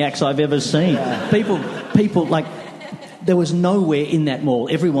busking acts I've ever seen. People like, there was nowhere in that mall.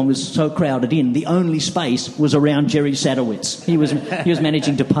 Everyone was so crowded in. The only space was around Jerry Sadowitz. He was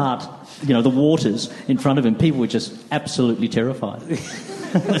managing to part, the waters in front of him. People were just absolutely terrified.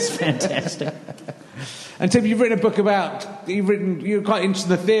 It was fantastic. And Tim, you've written a book you're quite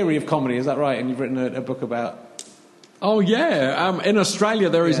interested in the theory of comedy, is that right? And you've written a book about... Oh, yeah. In Australia,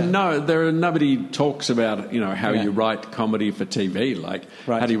 nobody talks about, how you write comedy for TV, like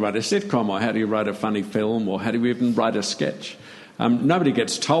how do you write a sitcom, or how do you write a funny film, or how do you even write a sketch? Nobody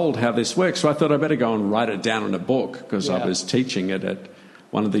gets told how this works, so I thought I'd better go and write it down in a book, because I was teaching it at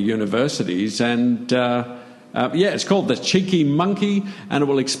one of the universities, and... it's called The Cheeky Monkey, and it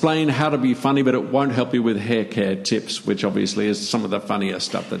will explain how to be funny, but it won't help you with hair care tips, which obviously is some of the funnier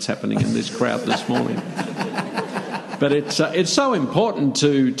stuff that's happening in this crowd this morning. But it's so important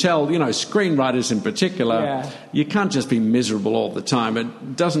to tell, screenwriters in particular, you can't just be miserable all the time.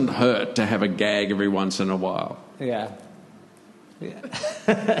 It doesn't hurt to have a gag every once in a while. Yeah.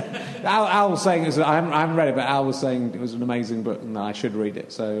 Al was saying, I haven't read it, but Al was saying it was an amazing book and that I should read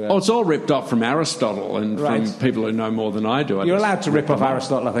it. So it's all ripped off from Aristotle and from people who know more than I do. You're allowed to rip off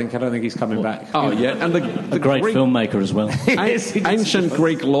Aristotle, I think. I don't think he's coming back. Oh, yeah. And the great filmmaker as well. Ancient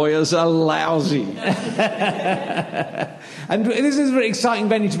Greek lawyers are lousy. And this is a very exciting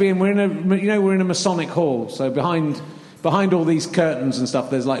venue to be in. We're in a Masonic hall, so behind all these curtains and stuff,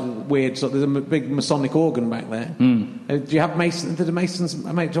 there's like weird there's a big Masonic organ back there. Do you have Masons? Did the Masons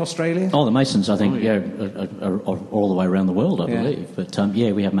make to Australia? Oh, the Masons, I think, are all the way around the world, I believe. But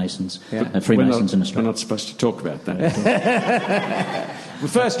we have Masons, Freemasons in Australia. We're not supposed to talk about that. The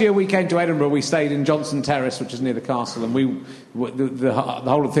first year we came to Edinburgh, we stayed in Johnson Terrace, which is near the castle, and the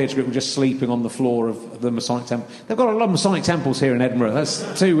whole of the theatre group were just sleeping on the floor of the Masonic temple. They've got a lot of Masonic temples here in Edinburgh.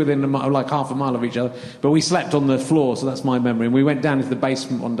 That's two within like half a mile of each other. But we slept on the floor, so that's my memory. And we went down into the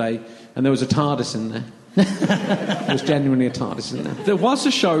basement one day, and there was a TARDIS in there. There was genuinely a TARDIS in there. There was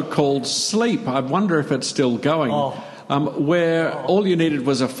a show called Sleep. I wonder if it's still going. Where all you needed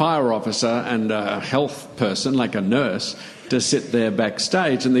was a fire officer and a health person, like a nurse, to sit there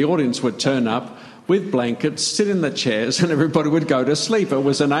backstage, and the audience would turn up with blankets, sit in the chairs, and everybody would go to sleep. It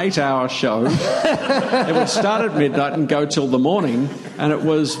was an 8-hour show. It would start at midnight and go till the morning, and it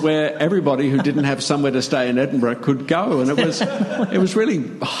was where everybody who didn't have somewhere to stay in Edinburgh could go, and it was really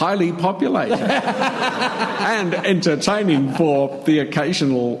highly populated and entertaining for the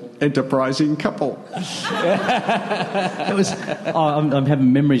occasional enterprising couple. It was. I'm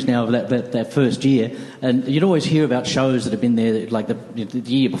having memories now of that first year, and you'd always hear about shows that had been there, like the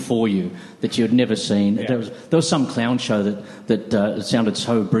year before you, that you had never seen. Yeah. There was some clown show that sounded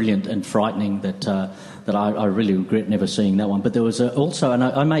so brilliant and frightening that I really regret never seeing that one. But there was also, and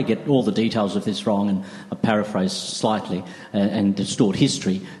I may get all the details of this wrong, and I paraphrase slightly and distort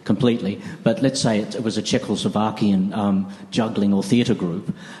history completely, but let's say it was a Czechoslovakian juggling or theatre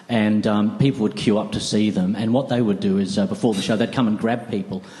group, and people would queue up to see them, and what they would do is, before the show, they'd come and grab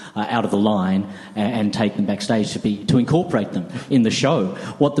people out of the line and take them backstage to incorporate them in the show.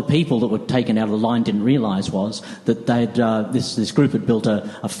 What the people that were taken out of the line didn't realise was that this group had built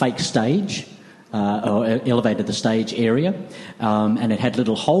a fake stage, or elevated the stage area, and it had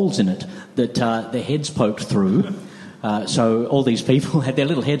little holes in it that their heads poked through. So all these people had their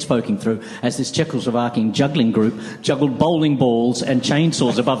little heads poking through as this Czechoslovakian juggling group juggled bowling balls and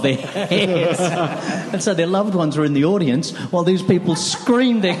chainsaws above their heads. And so their loved ones were in the audience while these people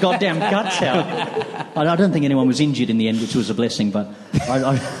screamed their goddamn guts out. I don't think anyone was injured in the end, which was a blessing, but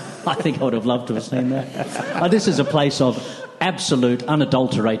I think I would have loved to have seen that. This is a place of absolute,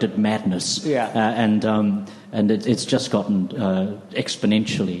 unadulterated madness. Yeah. And it's just gotten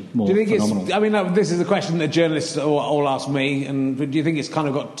exponentially more phenomenal. This is a question that journalists all ask me, and do you think it's kind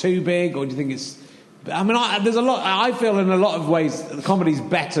of got too big, or do you think it's... there's a lot... I feel in a lot of ways the comedy's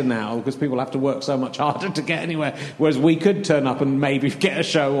better now because people have to work so much harder to get anywhere, whereas we could turn up and maybe get a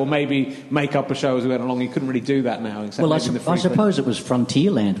show or maybe make up a show as we went along. You couldn't really do that now. Well, I suppose it was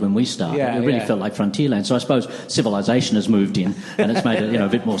Frontierland when we started. Yeah, it really felt like Frontierland. So I suppose civilization has moved in and it's made a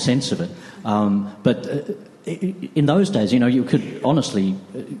bit more sense of it. But in those days, you could honestly,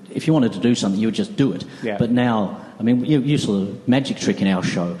 if you wanted to do something, you would just do it. Yeah. But now, you saw the magic trick in our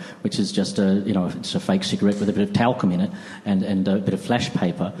show, which is just it's a fake cigarette with a bit of talcum in it and a bit of flash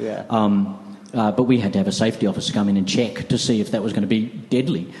paper. Yeah. But we had to have a safety officer come in and check to see if that was going to be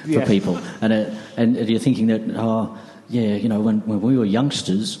deadly for people. And you're thinking that, when we were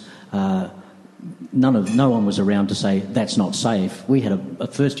youngsters, no one was around to say that's not safe. We had a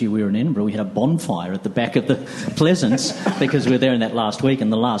first year we were in Edinburgh, we had a bonfire at the back of the Pleasance because we were there in that last week,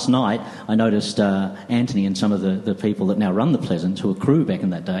 and the last night I noticed Anthony and some of the people that now run the Pleasance, who were crew back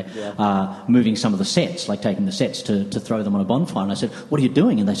in that day, moving some of the sets, like taking the sets to throw them on a bonfire. And I said, what are you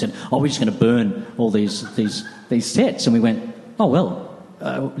doing? And they said, we're just going to burn all these sets. And we went,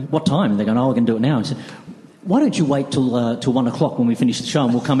 what time? And they're going, we're going to do it now. And I said, why don't you wait till 1 o'clock when we finish the show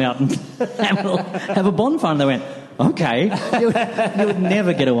and we'll come out and we'll have a bonfire? And they went, okay. You would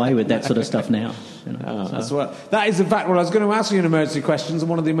never get away with that sort of stuff now. That is in fact what I was going to ask you in emergency questions, and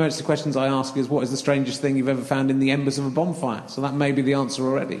one of the emergency questions I ask is, what is the strangest thing you've ever found in the embers of a bonfire? So that may be the answer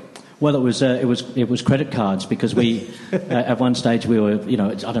already. Well, it was credit cards, because we at one stage we were,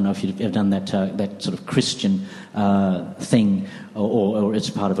 I don't know if you've ever done that sort of Christian thing, or it's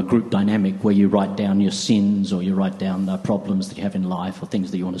part of a group dynamic where you write down your sins, or you write down problems that you have in life or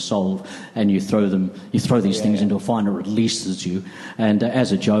things that you want to solve, and you throw these things into a fire and it releases you. And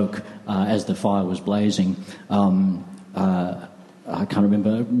as a joke, as the fire was blazing, I can't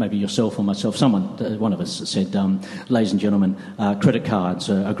remember, maybe yourself or myself, one of us said, ladies and gentlemen, credit cards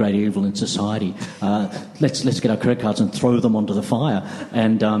are a great evil in society. Let's get our credit cards and throw them onto the fire.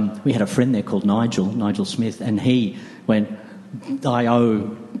 And we had a friend there called Nigel Smith, and he went, I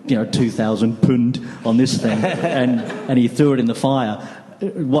owe 2,000 pund on this thing, and he threw it in the fire.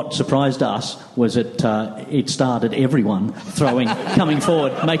 What surprised us was it started everyone coming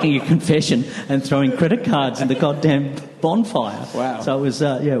forward, making a confession and throwing credit cards in the goddamn bonfire. Wow. So it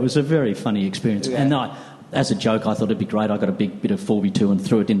was a very funny experience. Yeah. And as a joke, I thought it'd be great. I got a big bit of 4x2 and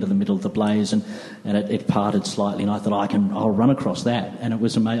threw it into the middle of the blaze, and it parted slightly, and I thought I'll run across that. And it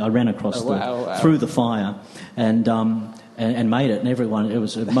was amazing. I ran across through the fire and made it, and everyone, it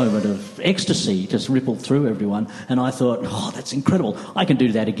was a moment of ecstasy, just rippled through everyone, and I thought, that's incredible, I can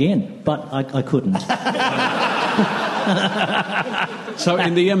do that again, but I couldn't. So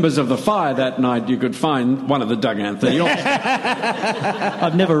in the embers of the fire that night, you could find one of the Doug Anthony.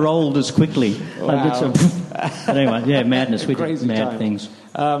 I've never rolled as quickly. Wow. But anyway, madness. We did mad things.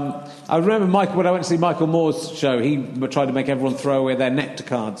 I remember when I went to see Michael Moore's show, he tried to make everyone throw away their nectar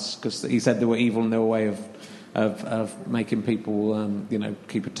cards because he said they were evil and they were a way of making people,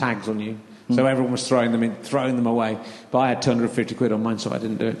 keep tags on you. So everyone was throwing them away. But I had £250 on mine, so I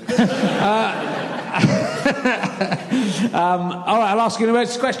didn't do it. All right, I'll ask you an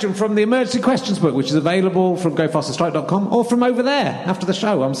emergency question from the Emergency Questions book, which is available from gofasterstripe.com or from over there after the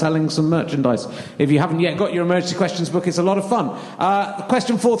show. I'm selling some merchandise. If you haven't yet got your Emergency Questions book, it's a lot of fun.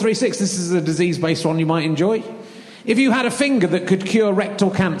 Question 436, this is a disease-based one you might enjoy. If you had a finger that could cure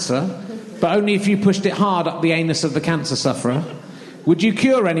rectal cancer, but only if you pushed it hard up the anus of the cancer sufferer, would you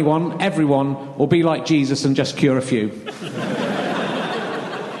cure anyone, everyone, or be like Jesus and just cure a few?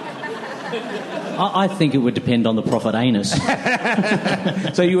 I think it would depend on the prophet anus.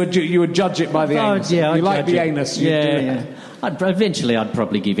 So you would judge it by the anus? Yeah, you like the anus? Yeah. Eventually I'd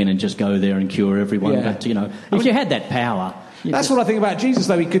probably give in and just go there and cure everyone. Yeah. But, if you had that power... That's what I think about Jesus,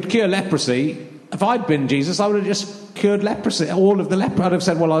 though. He could cure leprosy. If I'd been Jesus, I would have just cured leprosy, all of the leprosy. I'd have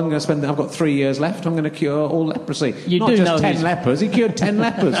said, well, I've got 3 years left, I'm going to cure all leprosy. Not just 10 lepers, he cured 10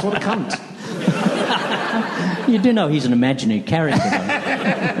 lepers. What a cunt. You do know he's an imaginary character, though.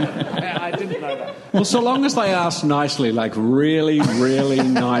 I didn't know that. Well, so long as they ask nicely, like really, really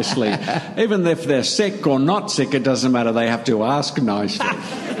nicely. Even if they're sick or not sick, it doesn't matter, they have to ask nicely.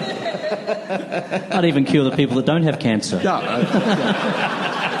 I'd even cure the people that don't have cancer.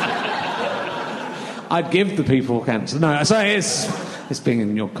 I'd give the people cancer. No, so it's being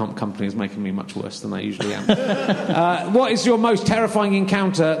in your company is making me much worse than I usually am. What is your most terrifying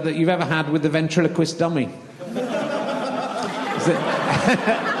encounter that you've ever had with the ventriloquist dummy?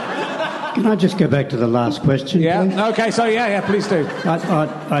 Can I just go back to the last question? Yeah. Please? Okay. So yeah, please do.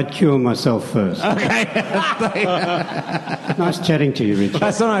 I'd cure myself first. Okay. Nice chatting to you, Richard.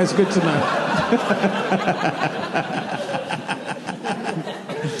 That's all right. It's good to know.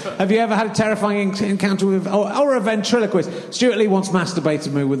 Have you ever had a terrifying encounter with, or a ventriloquist? Stuart Lee once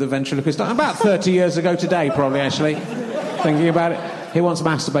masturbated me with a ventriloquist. About 30 years ago today, probably, actually. Thinking about it. He once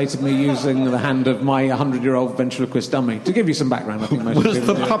masturbated me using the hand of my 100-year-old ventriloquist dummy. To give you some background, I think most Was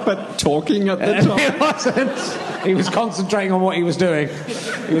the puppet talking at the time? He wasn't. He was concentrating on what he was doing.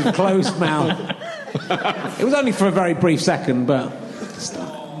 He was closed mouth. It was only for a very brief second, but...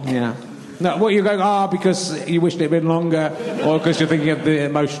 Yeah. No, what you're going, because you wished it had been longer, or because you're thinking of the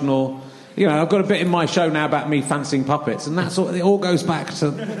emotional... I've got a bit in my show now about me fancying puppets, and that's all, it all goes back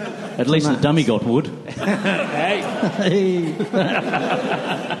to... At least the dummy got wood. Hey!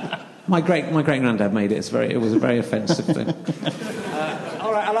 My great-granddad made it. It was a very offensive thing.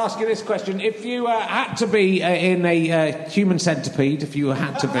 All right, I'll ask you this question. If you had to be in a human centipede, if you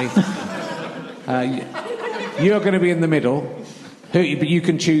had to be, you're going to be in the middle... but you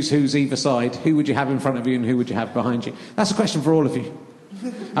can choose who's either side. Who would you have in front of you and who would you have behind you? That's a question for all of you.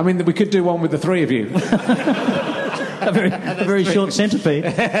 I mean, we could do one with the three of you. a very short centipede.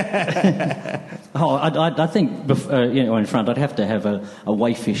 I think in front I'd have to have a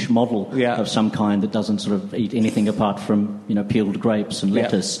wayfish model of some kind that doesn't sort of eat anything apart from peeled grapes and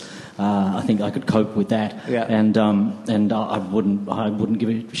lettuce. I think I could cope with that, and I wouldn't give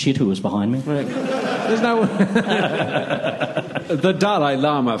a shit who was behind me. Right. There's no the Dalai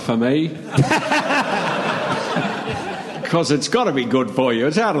Lama for me. Because it's got to be good for you.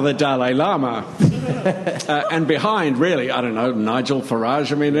 It's out of the Dalai Lama. And behind, really, I don't know, Nigel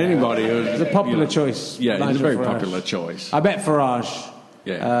Farage. I mean, anybody. It's a popular choice. Yeah, Nigel it's a very Farage. popular choice. I bet Farage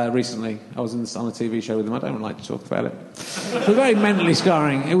recently. I was on a TV show with him. I don't like to talk about it. It was very mentally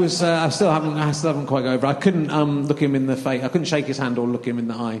scarring. It was. I still haven't quite got over. I couldn't look him in the face. I couldn't shake his hand or look him in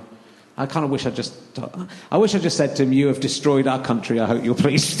the eye. I kind of wish I just said to him, "You have destroyed our country. I hope you're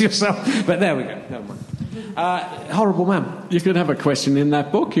pleased with yourself." But there we go. Never mind. Horrible man. You could have a question in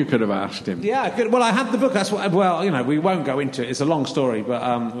that book you could have asked him. Yeah, I could. Well, I had the book. That's what. Well, we won't go into it. It's a long story, but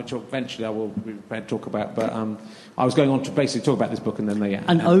which eventually I will be prepared to talk about. But I was going on to basically talk about this book, and then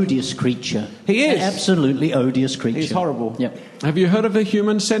an odious creature. He is an absolutely odious creature. He's horrible. Yep. Have you heard of a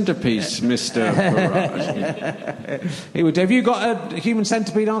human centipede, Mr. Farage? He would. Have you got a human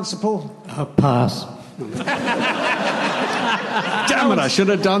centipede answer, Paul? Pass. Damn it! I should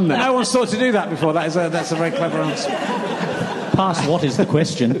have done that. No one's thought to do that before. That's a very clever answer. Pass. What is the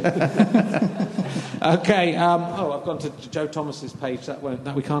question? Okay. I've gone to Joe Thomas's page. That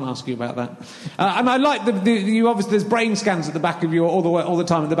we can't ask you about that. And I like you. Obviously, there's brain scans at the back of your all the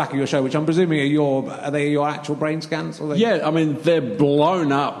time at the back of your show, which I'm presuming are they your actual brain scans? Or Yeah, I mean they're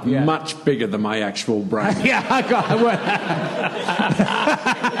blown up much bigger than my actual brain. Yeah, I got.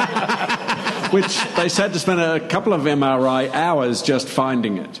 Which they said to spend a couple of MRI hours just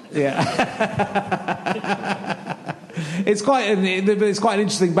finding it. Yeah. It's quite an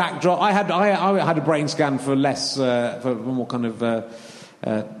interesting backdrop. I had a brain scan for more kind of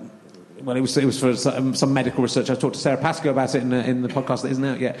Well, it was for some medical research. I talked to Sarah Pascoe about it in the podcast that isn't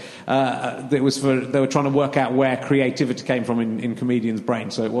out yet. They were trying to work out where creativity came from in comedians'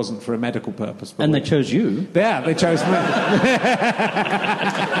 brains, so it wasn't for a medical purpose. And they chose you. Yeah, they chose me.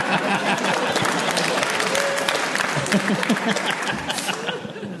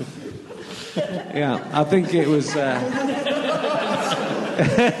 Yeah, I think it was...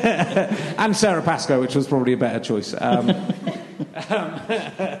 and Sarah Pascoe, which was probably a better choice. But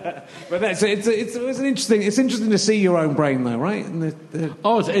it's interesting to see your own brain, though, right?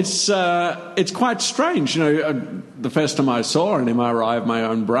 It's quite strange. The first time I saw an MRI of my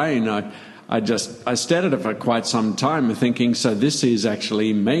own brain, I stared at it for quite some time, thinking, so this is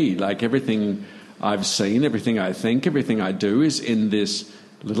actually me. Like everything I've seen, everything I think, everything I do is in this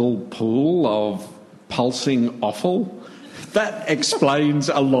little pool of pulsing offal. That explains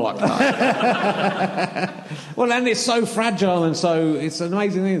a lot. Well, and it's so fragile, and so it's an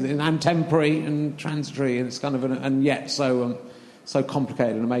amazing thing, and temporary and transitory, and it's kind of and yet so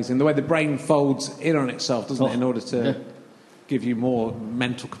complicated and amazing. The way the brain folds in on itself, doesn't it, in order to give you more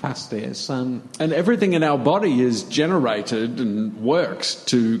mental capacity. It's and everything in our body is generated and works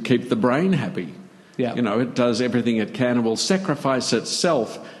to keep the brain happy. Yeah, it does everything it can and will sacrifice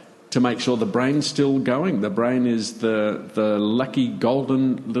itself to make sure the brain's still going. The brain is the lucky,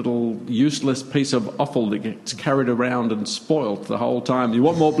 golden, little useless piece of offal that gets carried around and spoilt the whole time. You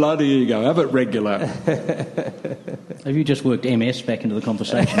want more blood? Here you go. Have it regular. Have you just worked MS back into the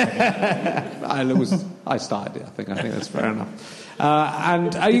conversation? I started it. I think that's fair enough.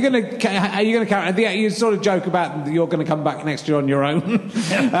 And are you going to carry? You sort of joke about you're going to come back next year on your own,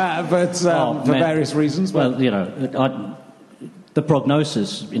 but for various reasons. Well, the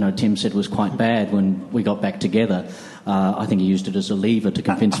prognosis, Tim said, was quite bad when we got back together. I think he used it as a lever to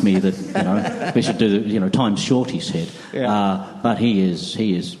convince me that we should do time's short. He said, but he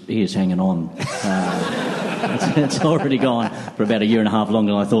is hanging on. It's already gone for about a year and a half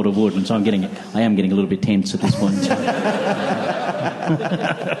longer than I thought it would, and so I am getting a little bit tense at this point in time.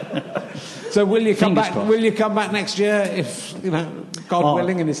 So will you come back? Will you come back next year if God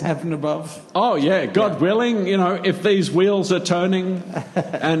willing and His heaven above? Oh yeah, God willing. If these wheels are turning,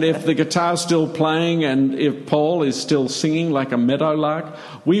 and if the guitar's still playing, and if Paul is still singing like a meadowlark,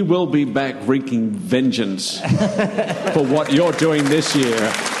 we will be back wreaking vengeance for what you're doing this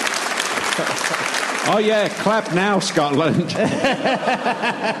year. Oh yeah, clap now, Scotland.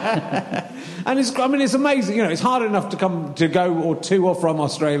 And it's amazing. It's hard enough to go to or from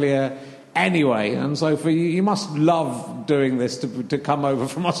Australia anyway, and so for you must love doing this to come over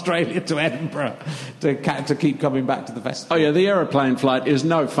from Australia to Edinburgh to keep coming back to the festival. Oh yeah, the aeroplane flight is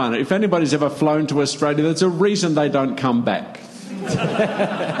no fun. If anybody's ever flown to Australia, there's a reason they don't come back.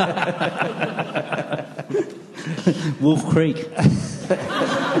 Wolf Creek.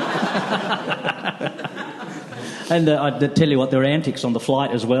 And I tell you what, there are antics on the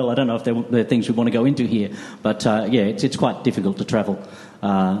flight as well. I don't know if they're things we want to go into here, but it's quite difficult to travel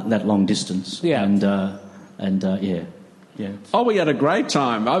that long distance. Yeah. Yeah. Oh, we had a great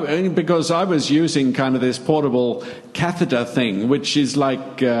time because I was using kind of this portable catheter thing, which is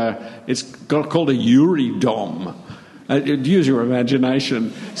like it's called a Uridom. Use your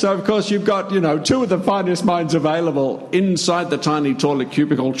imagination. So, of course, you've got, two of the finest minds available inside the tiny toilet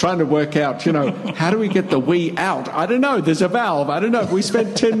cubicle trying to work out, how do we get the wee out? I don't know. There's a valve. I don't know. We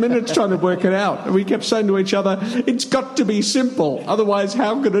spent 10 minutes trying to work it out. And we kept saying to each other, it's got to be simple. Otherwise,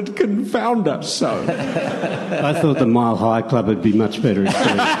 how could it confound us so? I thought the Mile High Club would be much better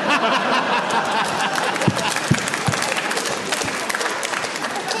experience.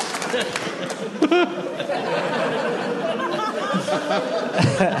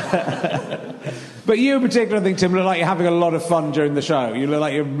 But you in particular, I think, Tim, look like you're having a lot of fun during the show. You look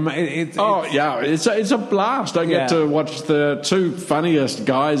like you're... It's a blast. I get to watch the two funniest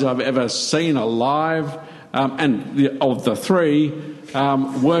guys I've ever seen alive, of the three,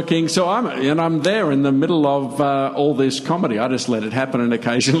 working. So I'm there in the middle of all this comedy. I just let it happen, and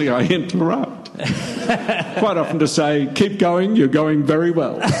occasionally I interrupt. Quite often to say, keep going, you're going very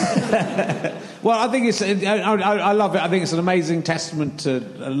well. Well, I think I love it. I think it's an amazing testament to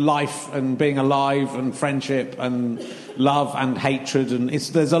life and being alive and friendship and love and hatred. And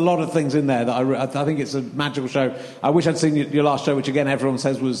there's a lot of things in there that I think it's a magical show. I wish I'd seen your last show, which again everyone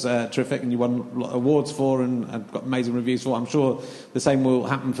says was terrific and you won awards for and got amazing reviews for. I'm sure the same will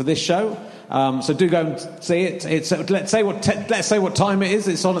happen for this show. So do go and see it. It's let's say what time it is.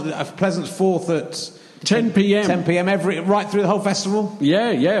 It's on at Pleasance Fourth at 10 p.m. 10 p.m. right through the whole festival.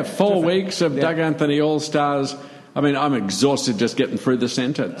 Yeah. 4 weeks of Doug Anthony All Stars. I mean, I'm exhausted just getting through the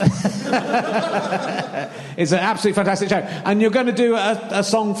sentence. It's an absolutely fantastic show. And you're going to do a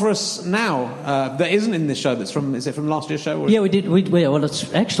song for us now that isn't in this show. Is it from last year's show? Yeah, we did. Well,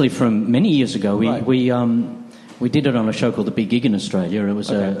 it's actually from many years ago. We did it on a show called The Big Gig in Australia. It was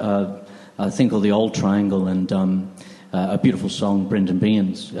a thing called The Old Triangle, and a beautiful song, Brendan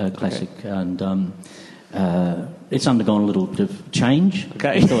Behan's classic. And it's undergone a little bit of change.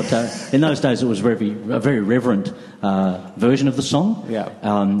 Okay. I thought, in those days it was a very reverent version of the song. Yeah.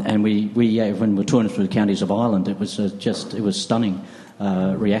 And we when we were touring through the counties of Ireland, it was stunning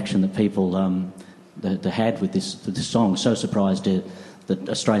reaction that people that had with this song. So surprised that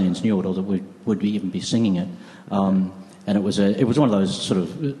Australians knew it, or that we would even be singing it. And it was one of those sort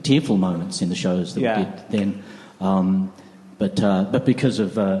of tearful moments in the shows that we did then. But because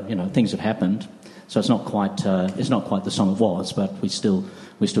of things have happened. So it's not quite the song it was, but we still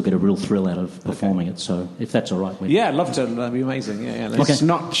get a real thrill out of performing it. So if that's all right with you. Yeah, I'd love to. That'd be amazing. Yeah. It's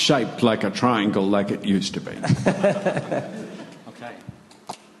not shaped like a triangle like it used to be. Okay.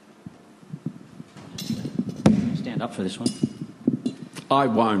 Stand up for this one. I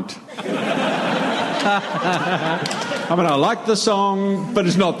won't. I mean, I like the song, but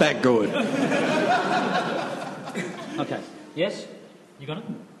it's not that good. Okay. Yes? You got it?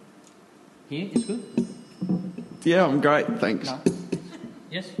 Here, it's good? Yeah, I'm great, thanks. No.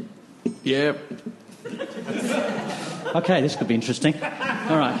 Yes? Yeah. Okay, this could be interesting.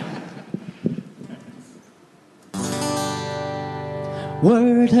 All right.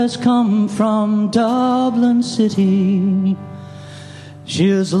 Word has come from Dublin City. She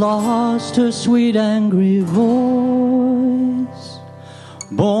has lost her sweet, angry voice.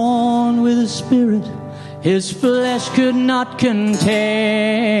 Born with a spirit his flesh could not contain.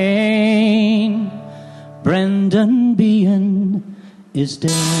 Brendan Behan is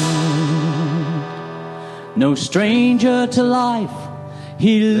dead. No stranger to life,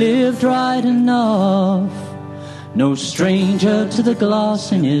 he lived right enough. No stranger to the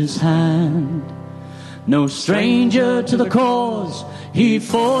glass in his hand. No stranger to the cause he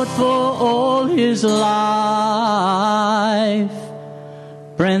fought for all his life.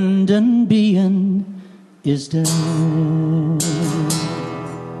 Brendan Behan is dead.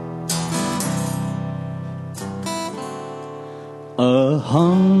 A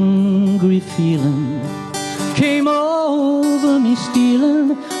hungry feeling came over me,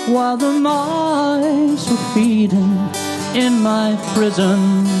 stealing while the mice were feeding in my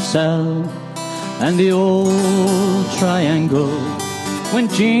prison cell. And the old triangle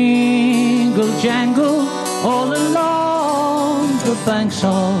went jingle jangle all along the banks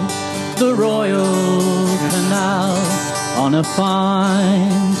of the Royal Canal on a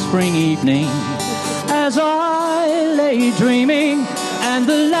fine spring evening as I lay dreaming and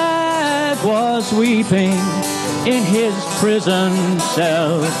the lad was weeping in his prison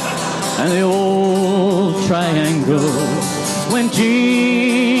cell. And the old triangle went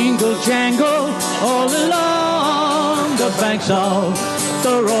jingle jangle all along the banks of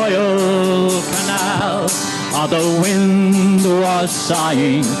the Royal Canal. The wind was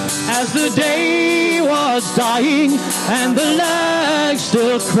sighing as the day was dying, and the lad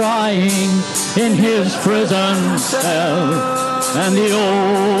still crying in his prison cell. And the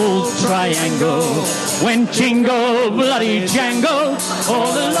old triangle went jingle bloody jangle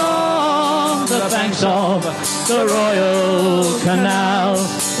all along the banks of the Royal Canal.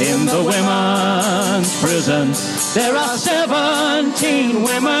 In the women's prison there are 17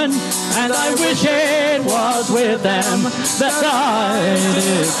 women, and I wish it was with them that I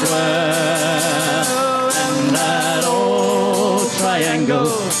did dwell. And that old triangle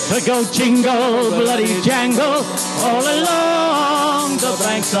to go jingle bloody jangle all along the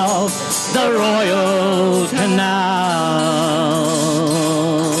banks of the Royal Canal.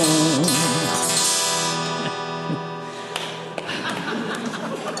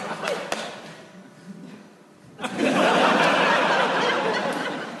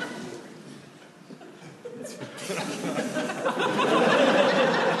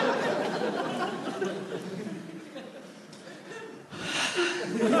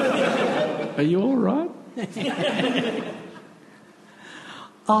 Are you all right?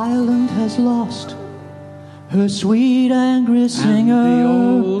 Ireland has lost her sweet, angry singer. And the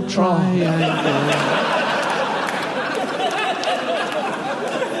old triangle.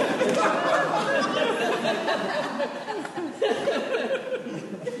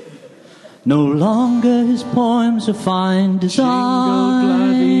 No longer his poems of fine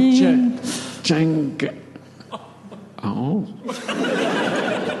design. Jingle bloody jangle. Oh.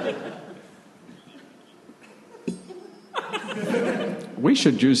 We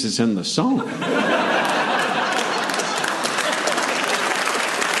should use this in the song.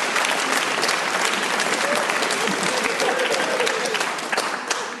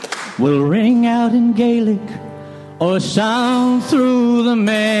 will ring out in Gaelic or sound through the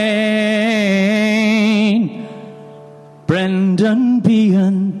main. Brendan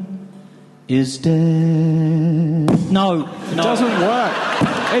Behan is dead. No. It doesn't work.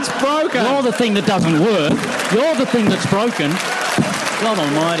 It's broken. You're the thing that doesn't work. You're the thing that's broken. God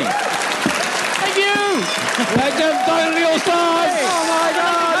almighty. Thank you. Legend Totally All Stars. Oh my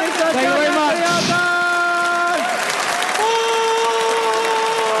God! It's a Thank you very much.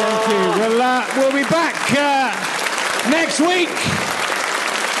 Thank you. We'll be back next week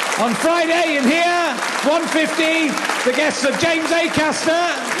on Friday in here, 1:50. The guests are James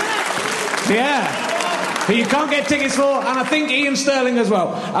Acaster. Yeah. Who you can't get tickets for, and I think Ian Sterling as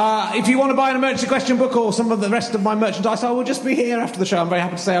well. If you want to buy an emergency question book or some of the rest of my merchandise, I will just be here after the show. I'm very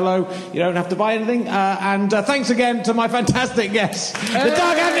happy to say hello. You don't have to buy anything. And thanks again to my fantastic guests, the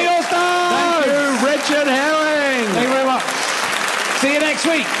Doug Anthony All-Stars! Thank you, Richard Herring! Thank you very much. See you next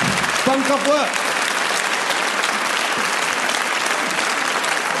week. Bunk off work.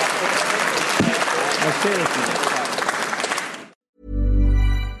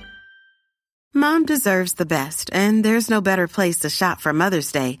 Mom deserves the best, and there's no better place to shop for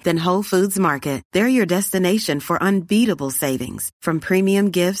Mother's Day than Whole Foods Market. They're your destination for unbeatable savings, from premium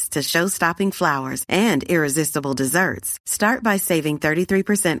gifts to show-stopping flowers and irresistible desserts. Start by saving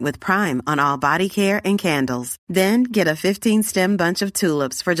 33% with Prime on all body care and candles. Then get a 15-stem bunch of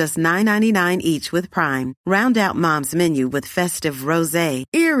tulips for just $9.99 each with Prime. Round out Mom's menu with festive rosé,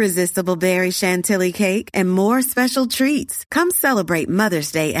 irresistible berry chantilly cake, and more special treats. Come celebrate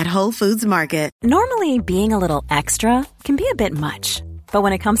Mother's Day at Whole Foods Market. Normally, being a little extra can be a bit much. But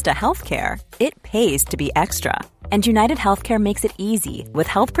when it comes to healthcare, it pays to be extra. And United Healthcare makes it easy with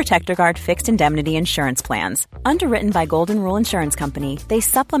Health Protector Guard fixed indemnity insurance plans. Underwritten by Golden Rule Insurance Company, they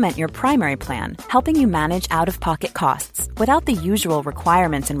supplement your primary plan, helping you manage out-of-pocket costs without the usual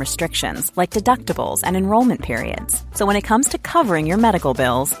requirements and restrictions like deductibles and enrollment periods. So when it comes to covering your medical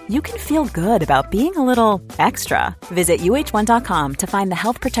bills, you can feel good about being a little extra. Visit uh1.com to find the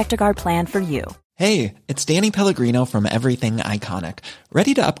Health Protector Guard plan for you. Hey, it's Danny Pellegrino from Everything Iconic.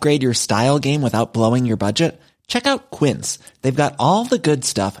 Ready to upgrade your style game without blowing your budget? Check out Quince. They've got all the good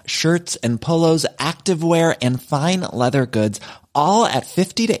stuff, shirts and polos, activewear, and fine leather goods, all at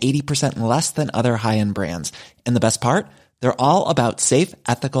 50 to 80% less than other high-end brands. And the best part? They're all about safe,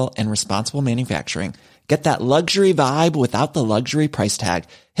 ethical, and responsible manufacturing. Get that luxury vibe without the luxury price tag.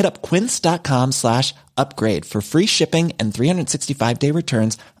 Hit up quince.com/upgrade for free shipping and 365-day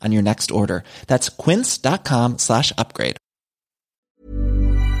returns on your next order. That's quince.com/upgrade.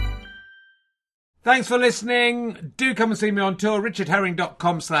 Thanks for listening. Do come and see me on tour.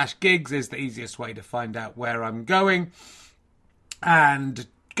 richardherring.com/gigs is the easiest way to find out where I'm going. And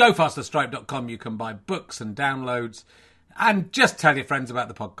gofasterstripe.com, you can buy books and downloads. And just tell your friends about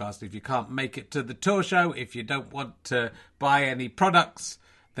the podcast. If you can't make it to the tour show, if you don't want to buy any products,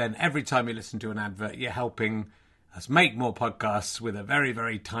 then every time you listen to an advert, you're helping us make more podcasts with a very,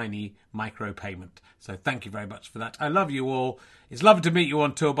 very tiny micro payment. So thank you very much for that. I love you all. It's lovely to meet you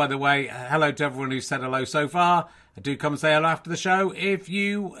on tour, by the way. Hello to everyone who's said hello so far. Do come and say hello after the show if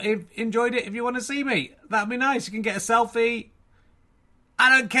you enjoyed it, if you want to see me. That'd be nice. You can get a selfie. I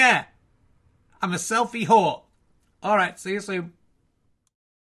don't care. I'm a selfie whore. All right, see you soon.